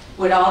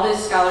 Would all the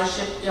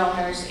scholarship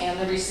donors and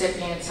the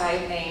recipients I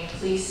have named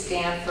please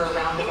stand for a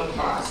round of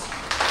applause.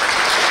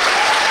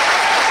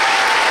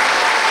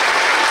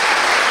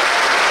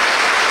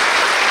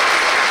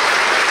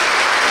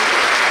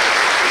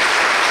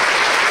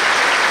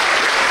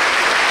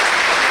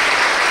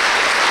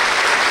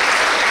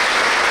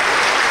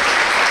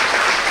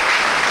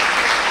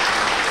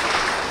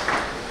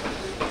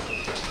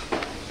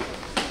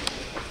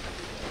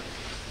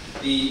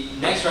 The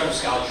next round of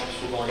scholarships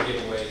we're going to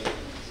give away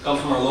come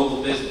from our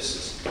local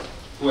businesses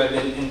who have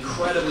been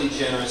incredibly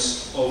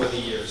generous over the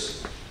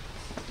years.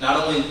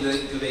 Not only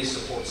do they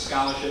support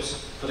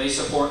scholarships, but they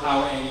support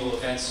our annual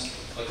events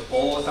like the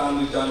bowl-a-thon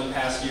we've done in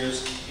past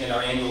years and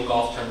our annual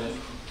golf tournament,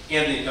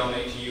 and they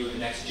donate to you, the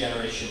next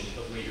generation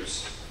of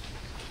leaders.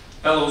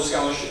 Fellow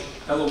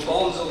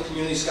Baldwinsville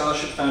Community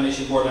Scholarship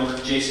Foundation Board member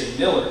Jason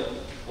Miller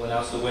will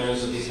announce the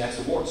winners of these next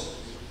awards.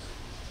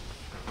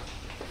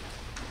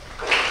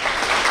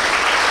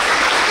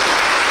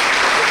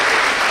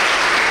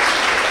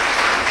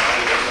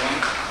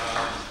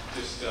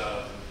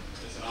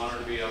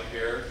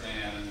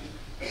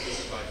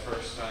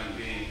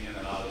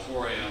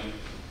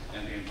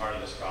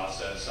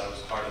 I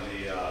was part of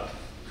the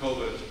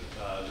COVID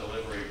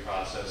delivery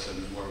process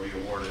and where we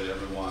awarded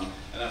everyone,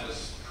 and that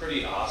was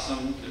pretty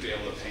awesome to be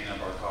able to paint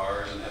up our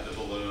cars and have the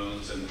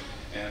balloons and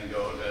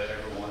go to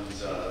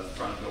everyone's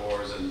front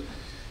doors and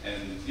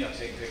you know,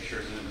 take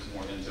pictures, and it was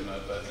more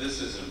intimate. But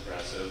this is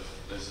impressive.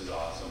 This is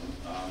awesome,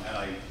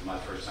 and my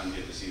first time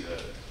get to see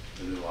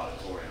the new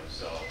auditorium.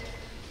 So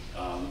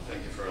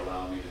thank you for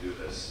allowing me to do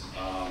this.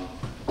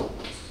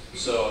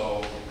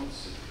 So let's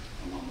see,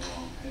 I'm on the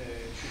wrong page.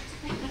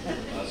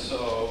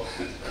 So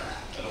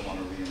I don't want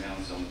to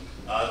re-announce them.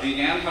 The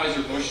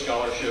Anheuser-Busch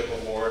Scholarship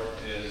Award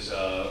is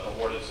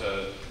awarded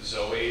to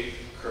Zoe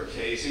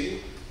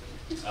Kerkasey.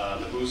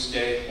 The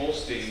Bousquet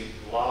Holstein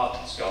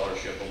Law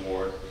Scholarship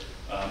Award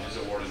is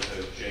awarded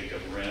to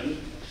Jacob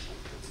Rinn.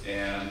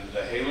 And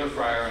the Haler,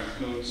 Fryer, and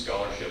Kuhn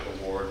Scholarship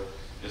Award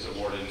is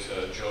awarded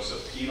to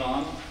Joseph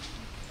Pilon.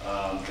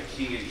 The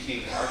King and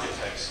King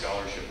Architect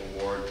Scholarship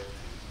Award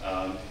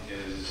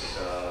is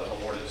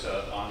awarded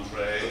to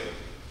Andre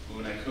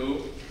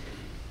Uneku.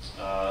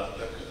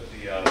 The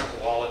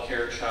Koala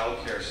Care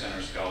Child Care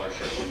Center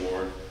Scholarship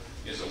Award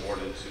is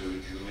awarded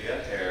to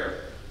Julia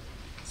Hare.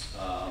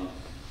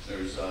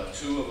 There's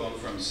two of them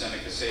from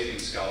Seneca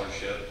Savings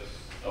Scholarship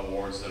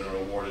Awards that are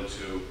awarded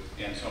to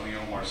Antonio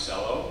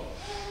Marcello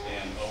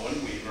and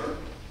Owen Weaver.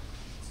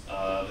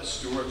 The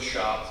Stewart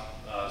Shop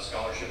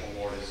Scholarship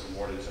Award is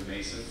awarded to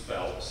Mason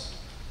Phelps.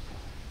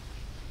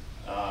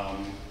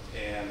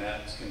 And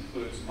that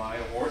concludes my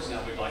awards.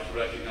 Now we'd like to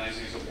recognize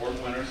these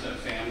award winners and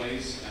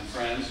families and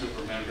friends who've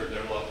remembered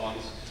their loved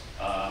ones,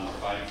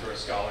 providing for a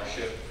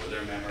scholarship for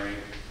their memory.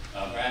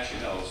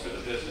 Actually, no, it's for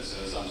the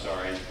businesses, I'm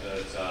sorry,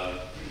 that's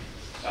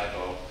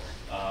typo.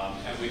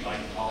 And we'd like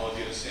all of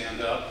you to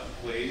stand up,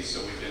 please,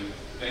 so we can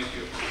thank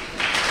you.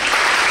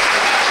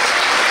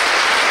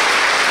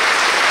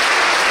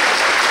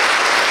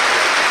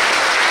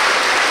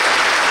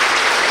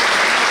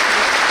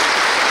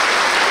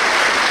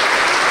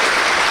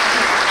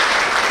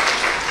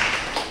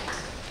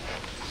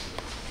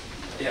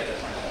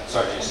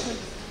 Sorry, Jason.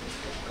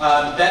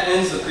 That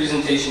ends the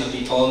presentation of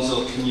the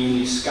Baldwinsville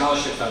Community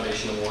Scholarship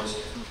Foundation Awards,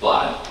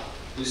 but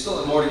we still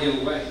have more to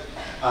give away.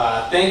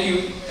 Thank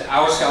you to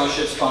our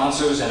scholarship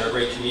sponsors and our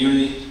great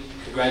community.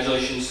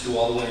 Congratulations to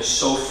all the winners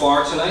so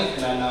far tonight,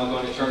 and I'm now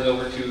going to turn it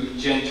over to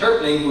Jen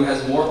Turpning, who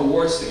has more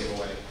awards to give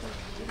away.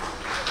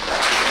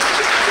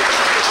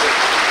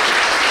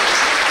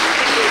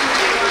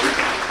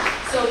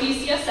 So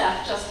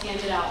BCSF just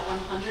handed out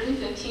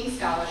 115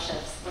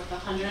 scholarships worth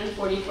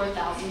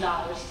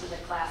 $144,000 to the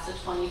class of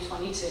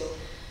 2022,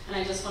 and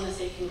I just want to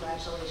say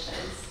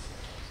congratulations.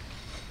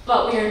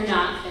 But we are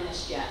not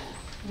finished yet.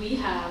 We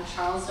have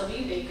Charles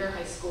W. Baker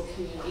High School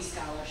Community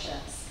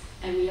Scholarships,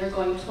 and we are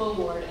going to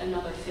award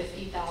another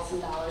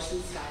 $50,000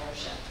 in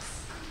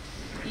scholarships.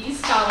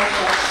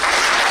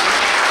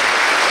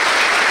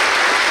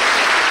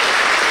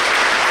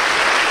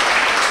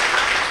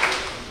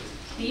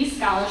 These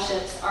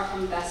scholarships are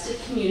from vested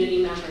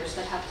community members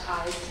that have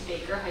ties to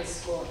Baker High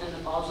School and the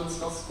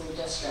Baldwinsville School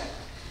District.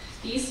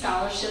 These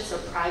scholarships are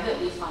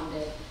privately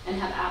funded and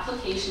have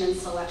application and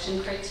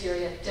selection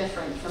criteria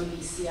different from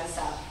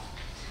BCSF.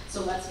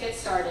 So let's get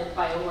started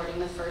by awarding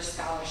the first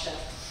scholarship.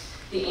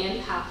 The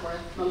Ann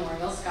Papworth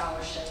Memorial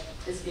Scholarship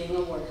is being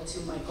awarded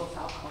to Michael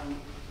Falcone.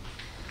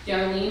 The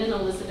Arlene and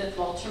Elizabeth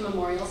Walter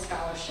Memorial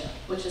Scholarship,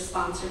 which is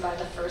sponsored by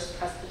the First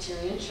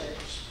Presbyterian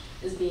Church,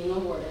 is being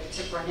awarded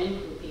to Brennan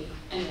Groupie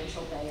and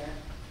Rachel Bayer.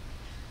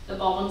 The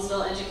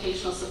Baldwinsville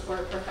Educational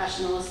Support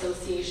Professional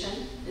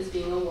Association is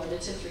being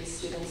awarded to 3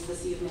 students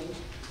this evening: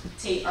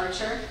 Tate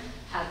Archer,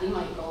 Hadley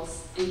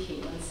Michaels, and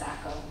Caitlin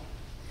Sacco.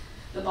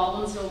 The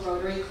Baldwinsville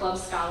Rotary Club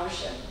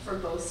Scholarship for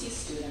BOCES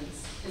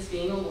students is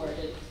being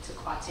awarded to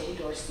Kwate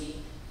Dorsey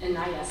and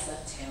Nyessa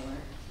Taylor.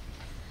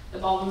 The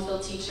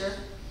Baldwinsville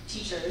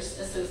Teachers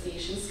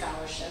Association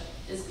Scholarship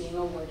is being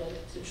awarded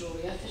to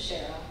Julia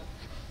Fischera,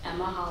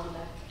 Emma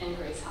Hollenbeck, and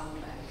Grace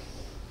Hollenbeck.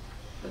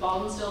 The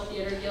Baldwinsville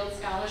Theater Guild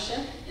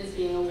Scholarship is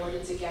being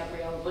awarded to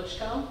Gabrielle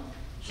Butchko,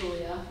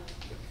 Julia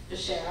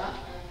Fischera,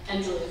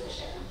 and Julia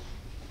Fischera.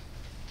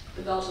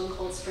 The Belgian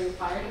Cold Spring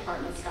Fire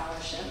Department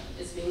Scholarship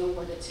is being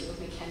awarded to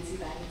Mackenzie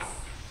Banks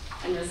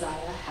and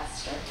Rosiah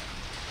Hester.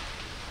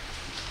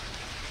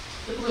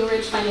 The Blue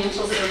Ridge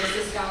Financial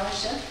Services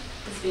Scholarship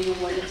is being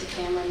awarded to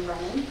Cameron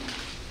Brennan.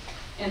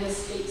 And the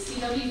State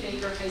C.W.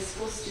 Baker High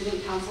School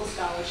Student Council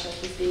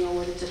Scholarship is being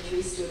awarded to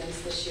 3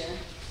 students this year,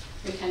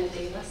 McKenna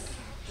Davis,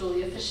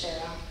 Julia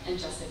Fischera, and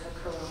Jessica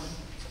Carone.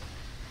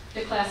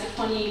 The Class of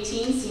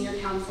 2018 Senior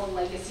Council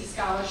Legacy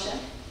Scholarship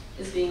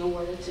is being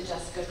awarded to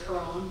Jessica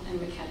Carone and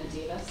McKenna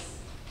Davis.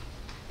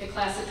 The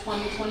Class of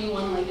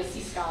 2021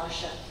 Legacy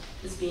Scholarship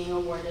is being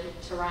awarded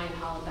to Ryan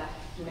Hollenbeck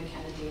and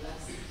McKenna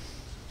Davis.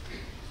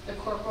 The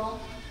Corporal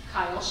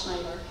Kyle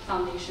Schneider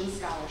Foundation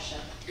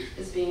Scholarship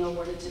is being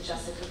awarded to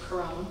Jessica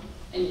Carone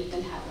and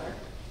Ethan Hedler.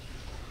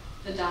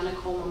 The Donna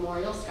Cole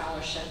Memorial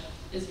Scholarship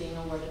is being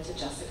awarded to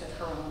Jessica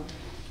Carone.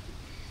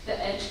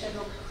 The Edge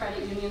Federal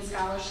Credit Union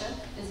Scholarship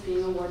is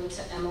being awarded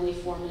to Emily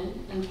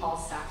Foreman and Paul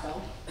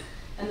Sacco.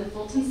 And the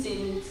Fulton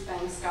Savings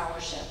Bank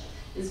Scholarship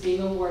is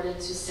being awarded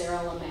to Sarah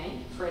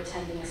LeMay for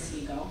attending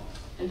Oswego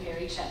and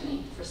Perry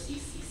Chetney for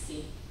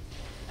CCC.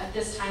 At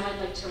this time, I'd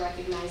like to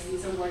recognize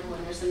these award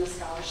winners and the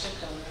scholarship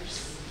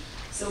donors.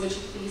 So would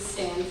you please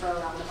stand for a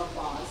round of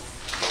applause?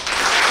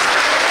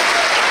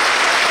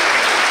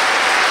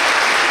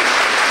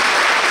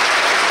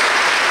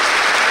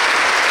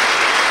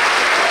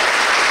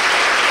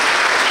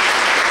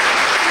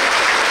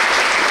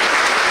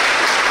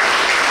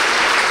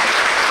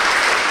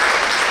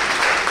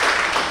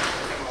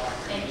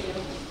 Thank you.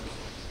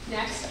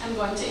 Next, I'm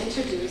going to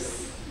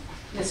introduce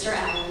Mr.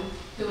 Allen,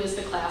 who is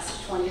the Class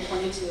of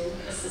 2022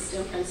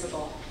 Assistant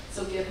Principal.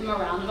 So give him a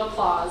round of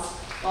applause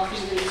while he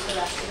reads the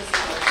rest of the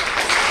scholarship.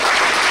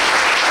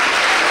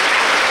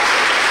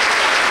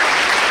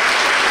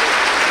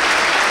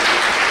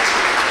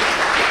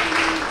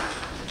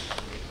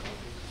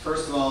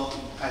 First of all,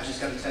 I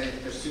just got to tell you,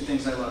 there's 2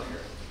 things I love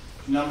here.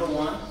 Number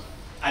 1,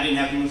 I didn't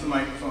have to move the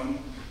microphone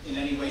in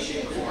any way,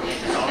 shape, or form.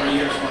 It's already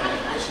here for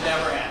me, which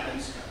never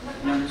happens.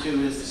 Number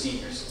 2 is the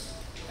seniors.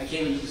 I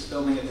came into this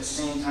building at the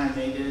same time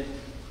they did,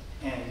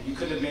 and you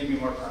couldn't have made me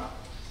more proud.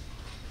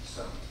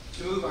 So,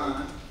 to move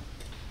on,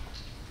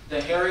 the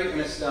Harry and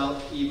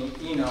Estelle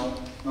Eno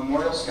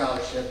Memorial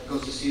Scholarship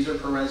goes to Cesar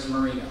Perez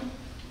Marino.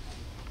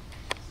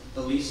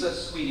 The Lisa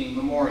Sweeting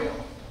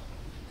Memorial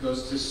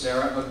goes to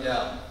Sarah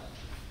Odell.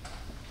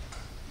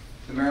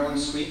 The Marilyn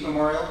Sweet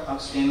Memorial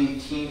Outstanding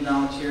Teen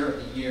Volunteer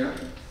of the Year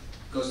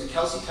goes to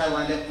Kelsey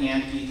Tylenda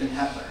and Ethan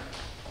Hetler.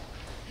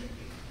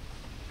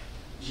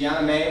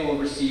 Gianna May will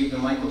receive the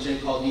Michael J.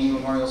 Pauldine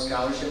Memorial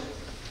Scholarship.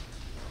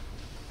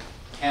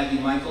 Hadley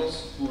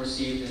Michaels will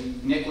receive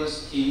the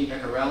Nicholas T.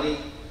 Beccarelli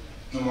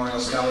Memorial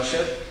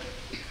Scholarship.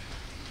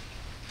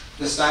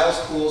 The Styles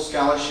Pool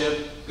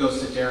Scholarship goes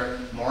to Derek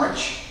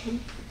Morich.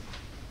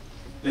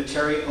 The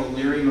Terry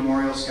O'Leary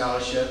Memorial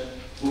Scholarship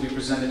will be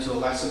presented to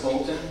Alexa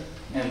Bolton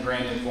and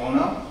Brandon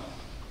Buono.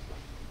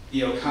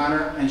 The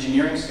O'Connor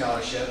Engineering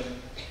Scholarship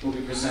will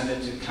be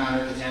presented to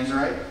Connor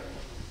Catanzarite.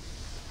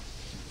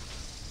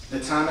 The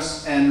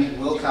Thomas N.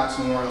 Wilcox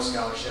Memorial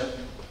Scholarship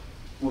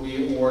will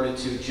be awarded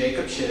to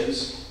Jacob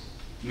Chiz,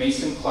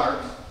 Mason Clark,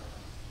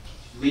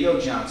 Leo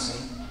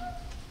Johnson,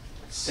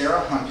 Sarah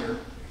Hunter,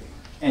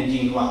 and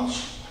Dean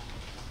Welch.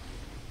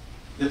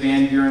 The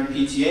Van Buren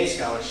PTA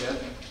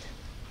Scholarship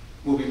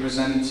will be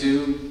presented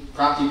to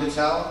Prapti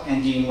Patel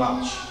and Dean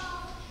Welch.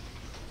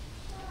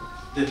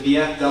 The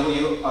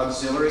VFW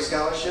Auxiliary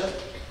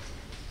Scholarship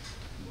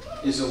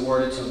is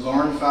awarded to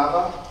Lauren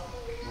Fava,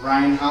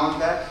 Ryan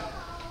Hollenbeck,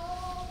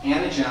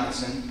 Anna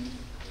Johnson,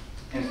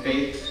 and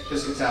Faith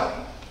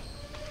Piscatello.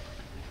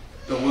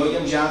 The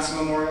William Johnson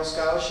Memorial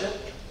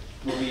Scholarship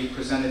will be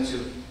presented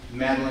to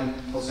Madeline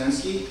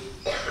Polzinski.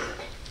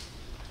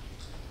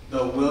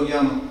 The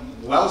William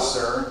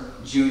Welser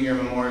Junior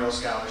Memorial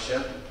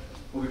Scholarship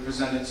will be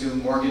presented to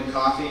Morgan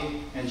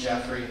Coffey and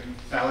Jeffrey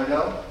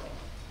Fallardo.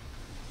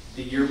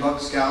 The Yearbook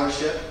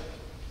Scholarship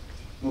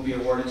will be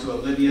awarded to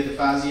Olivia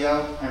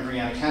DeFazio and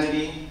Brianna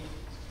Kennedy.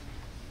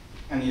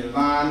 And the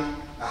Yvonne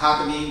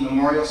Huckabee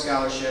Memorial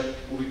Scholarship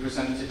will be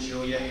presented to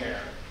Julia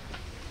Hare.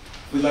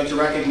 We'd like to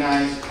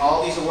recognize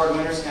all these award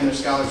winners and their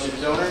scholarship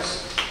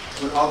donors.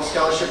 Would all the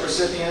scholarship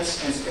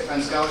recipients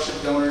and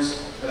scholarship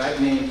donors that I've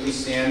named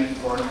please stand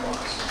for an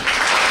applause.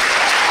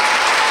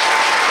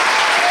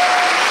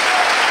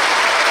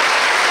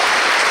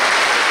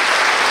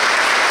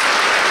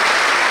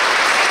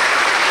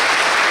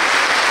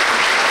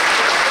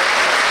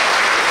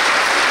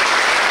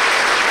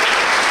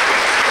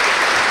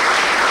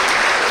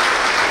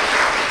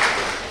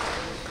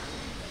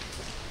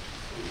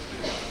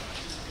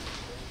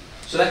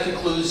 So that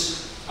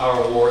concludes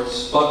our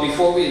awards. But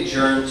before we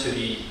adjourn to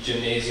the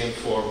gymnasium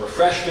for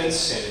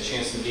refreshments and a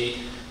chance to meet,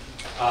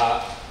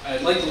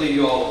 I'd like to leave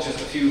you all with just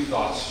a few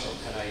thoughts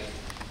from tonight.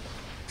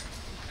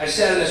 I've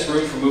sat in this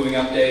room for Moving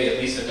Up Day at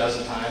least a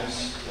dozen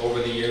times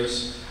over the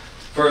years.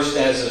 First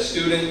as a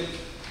student,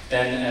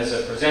 then as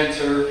a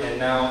presenter, and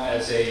now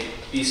as a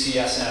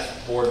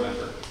BCSF board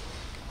member.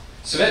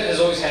 Civet has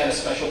always had a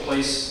special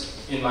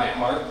place in my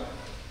heart.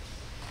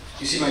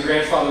 You see, my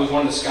grandfather was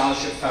one of the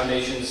Scholarship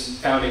Foundation's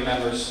founding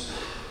members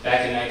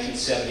back in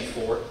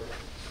 1974.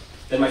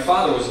 Then my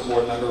father was a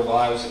board member while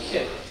I was a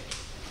kid.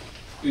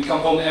 We'd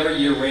come home every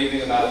year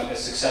raving about a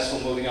successful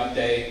Moving Up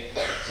Day.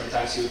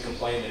 Sometimes he would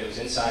complain that it was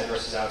inside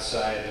versus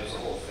outside, and it was a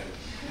whole thing.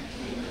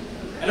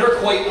 I never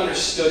quite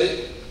understood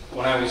it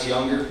when I was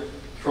younger.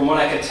 From what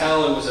I could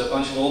tell, it was a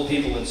bunch of old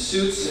people in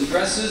suits and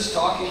dresses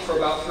talking for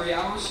about 3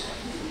 hours.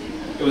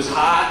 It was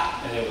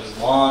hot and it was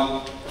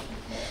long.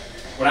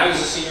 When I was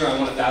a senior, I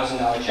won a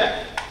 $1,000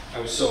 check. I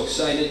was so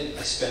excited,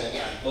 I spent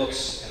it on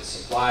books and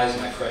supplies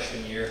my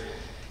freshman year.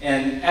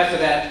 And after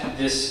that,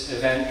 this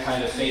event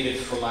kind of faded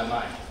from my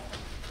mind.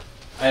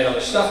 I had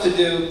other stuff to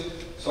do,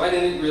 so I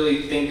didn't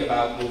really think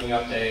about Moving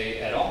Up Day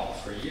at all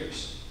for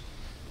years.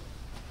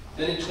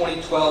 Then in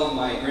 2012,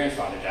 my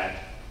grandfather died.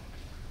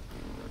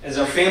 As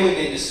our family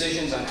made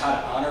decisions on how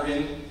to honor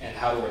him and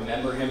how to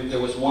remember him, there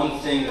was one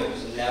thing that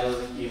was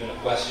never even a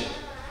question: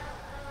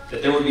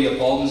 that there would be a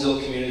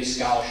Baldwinsville Community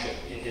Scholarship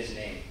in his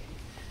name.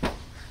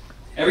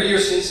 Every year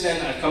since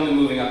then, I've come to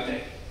Moving Up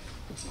Day.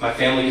 My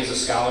family gives a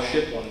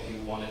scholarship, one of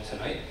you won it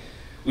tonight.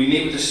 We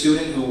meet with the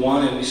student who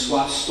won, and we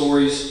swap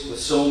stories with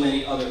so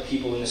many other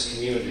people in this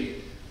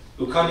community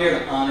who come here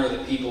to honor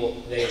the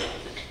people they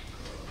love.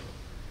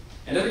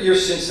 And every year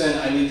since then,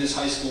 I leave this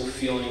high school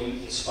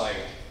feeling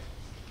inspired.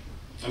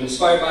 I'm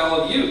inspired by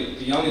all of you,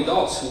 the young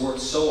adults who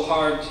worked so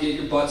hard to get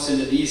your butts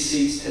into these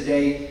seats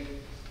today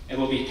and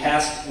will be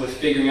tasked with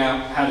figuring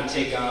out how to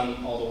take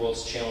on all the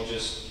world's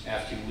challenges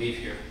after you leave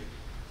here.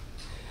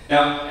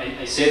 Now,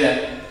 I say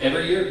that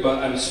every year, but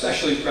I'm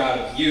especially proud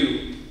of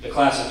you, the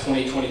class of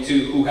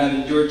 2022, who have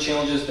endured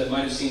challenges that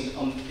might have seemed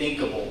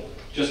unthinkable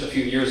just a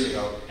few years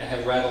ago and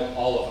have rattled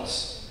all of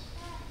us.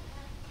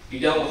 You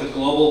dealt with a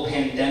global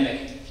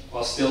pandemic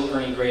while still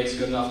earning grades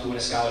good enough to win a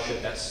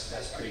scholarship.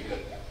 That's pretty good.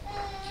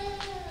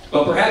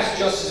 But perhaps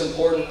just as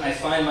important, I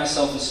find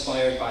myself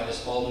inspired by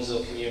this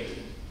Baldwinsville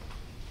community.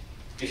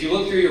 If you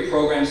look through your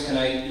programs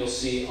tonight, you'll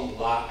see a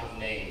lot of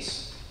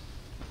names.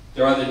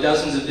 There are the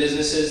dozens of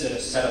businesses that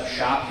have set up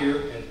shop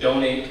here and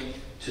donate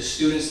to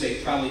students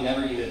they've probably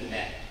never even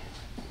met.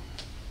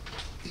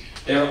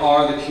 There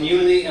are the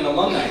community and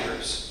alumni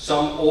groups,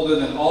 some older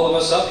than all of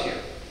us up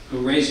here, who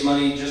raise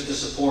money just to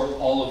support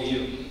all of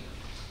you.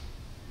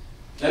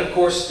 Then, of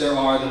course, there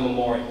are the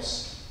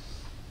memorials.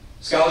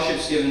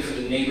 Scholarships given for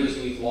the neighbors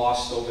we've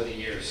lost over the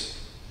years.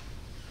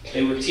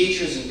 They were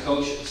teachers and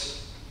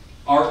coaches,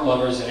 art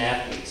lovers and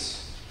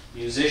athletes,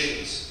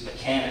 musicians,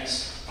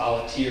 mechanics,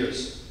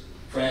 volunteers,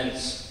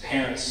 friends,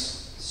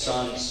 parents,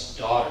 sons,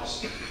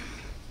 daughters.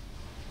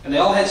 And they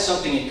all had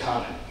something in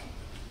common.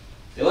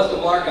 They left a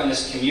mark on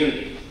this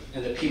community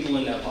and the people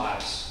in their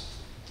lives.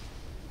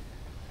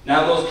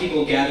 Now those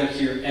people gather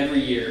here every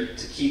year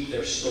to keep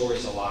their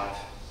stories alive.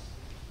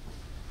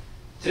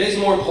 Today's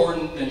more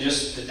important than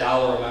just the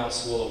dollar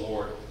amounts we'll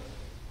award.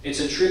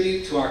 It's a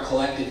tribute to our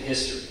collective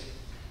history,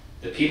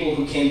 the people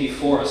who came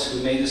before us,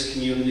 who made this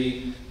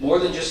community more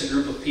than just a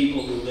group of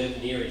people who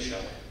live near each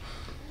other.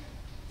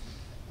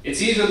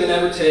 It's easier than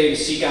ever today to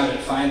seek out and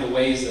find the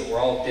ways that we're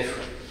all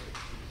different.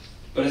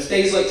 But it's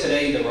days like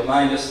today that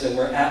remind us that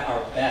we're at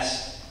our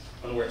best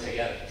when we're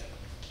together,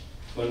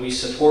 when we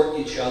support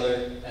each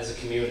other as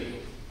a community.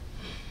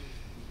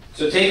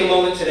 So take a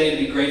moment today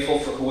to be grateful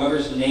for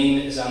whoever's name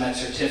is on that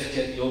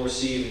certificate you'll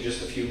receive in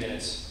just a few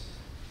minutes.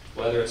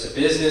 Whether it's a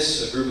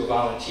business, a group of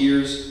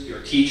volunteers,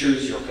 your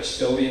teachers, your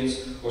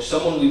custodians, or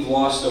someone we've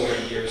lost over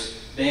the years,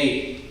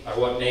 they are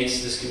what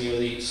makes this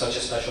community such a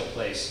special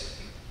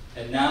place.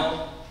 And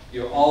now,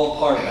 you're all a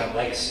part of that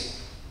legacy.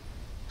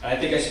 And I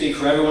think I speak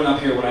for everyone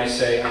up here when I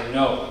say I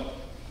know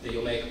that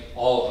you'll make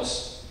all of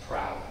us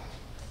proud.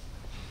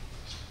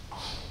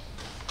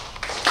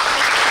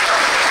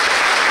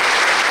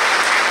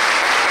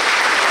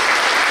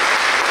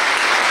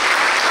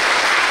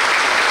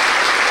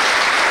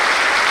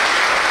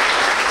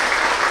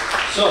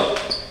 So,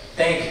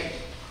 thank you.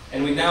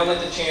 And we'd now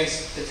like the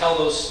chance to tell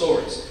those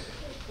stories.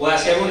 We'll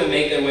ask everyone to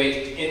make their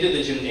way into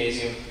the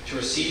gymnasium to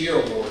receive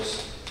your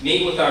awards,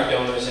 meet with our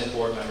donors and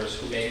board members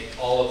who make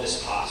all of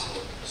this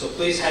possible. So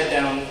please head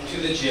down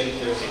to the gym.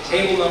 There's a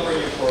table number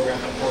in your program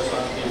that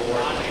corresponds to the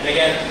award. And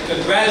again,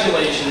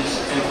 congratulations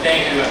and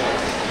thank you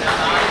everyone.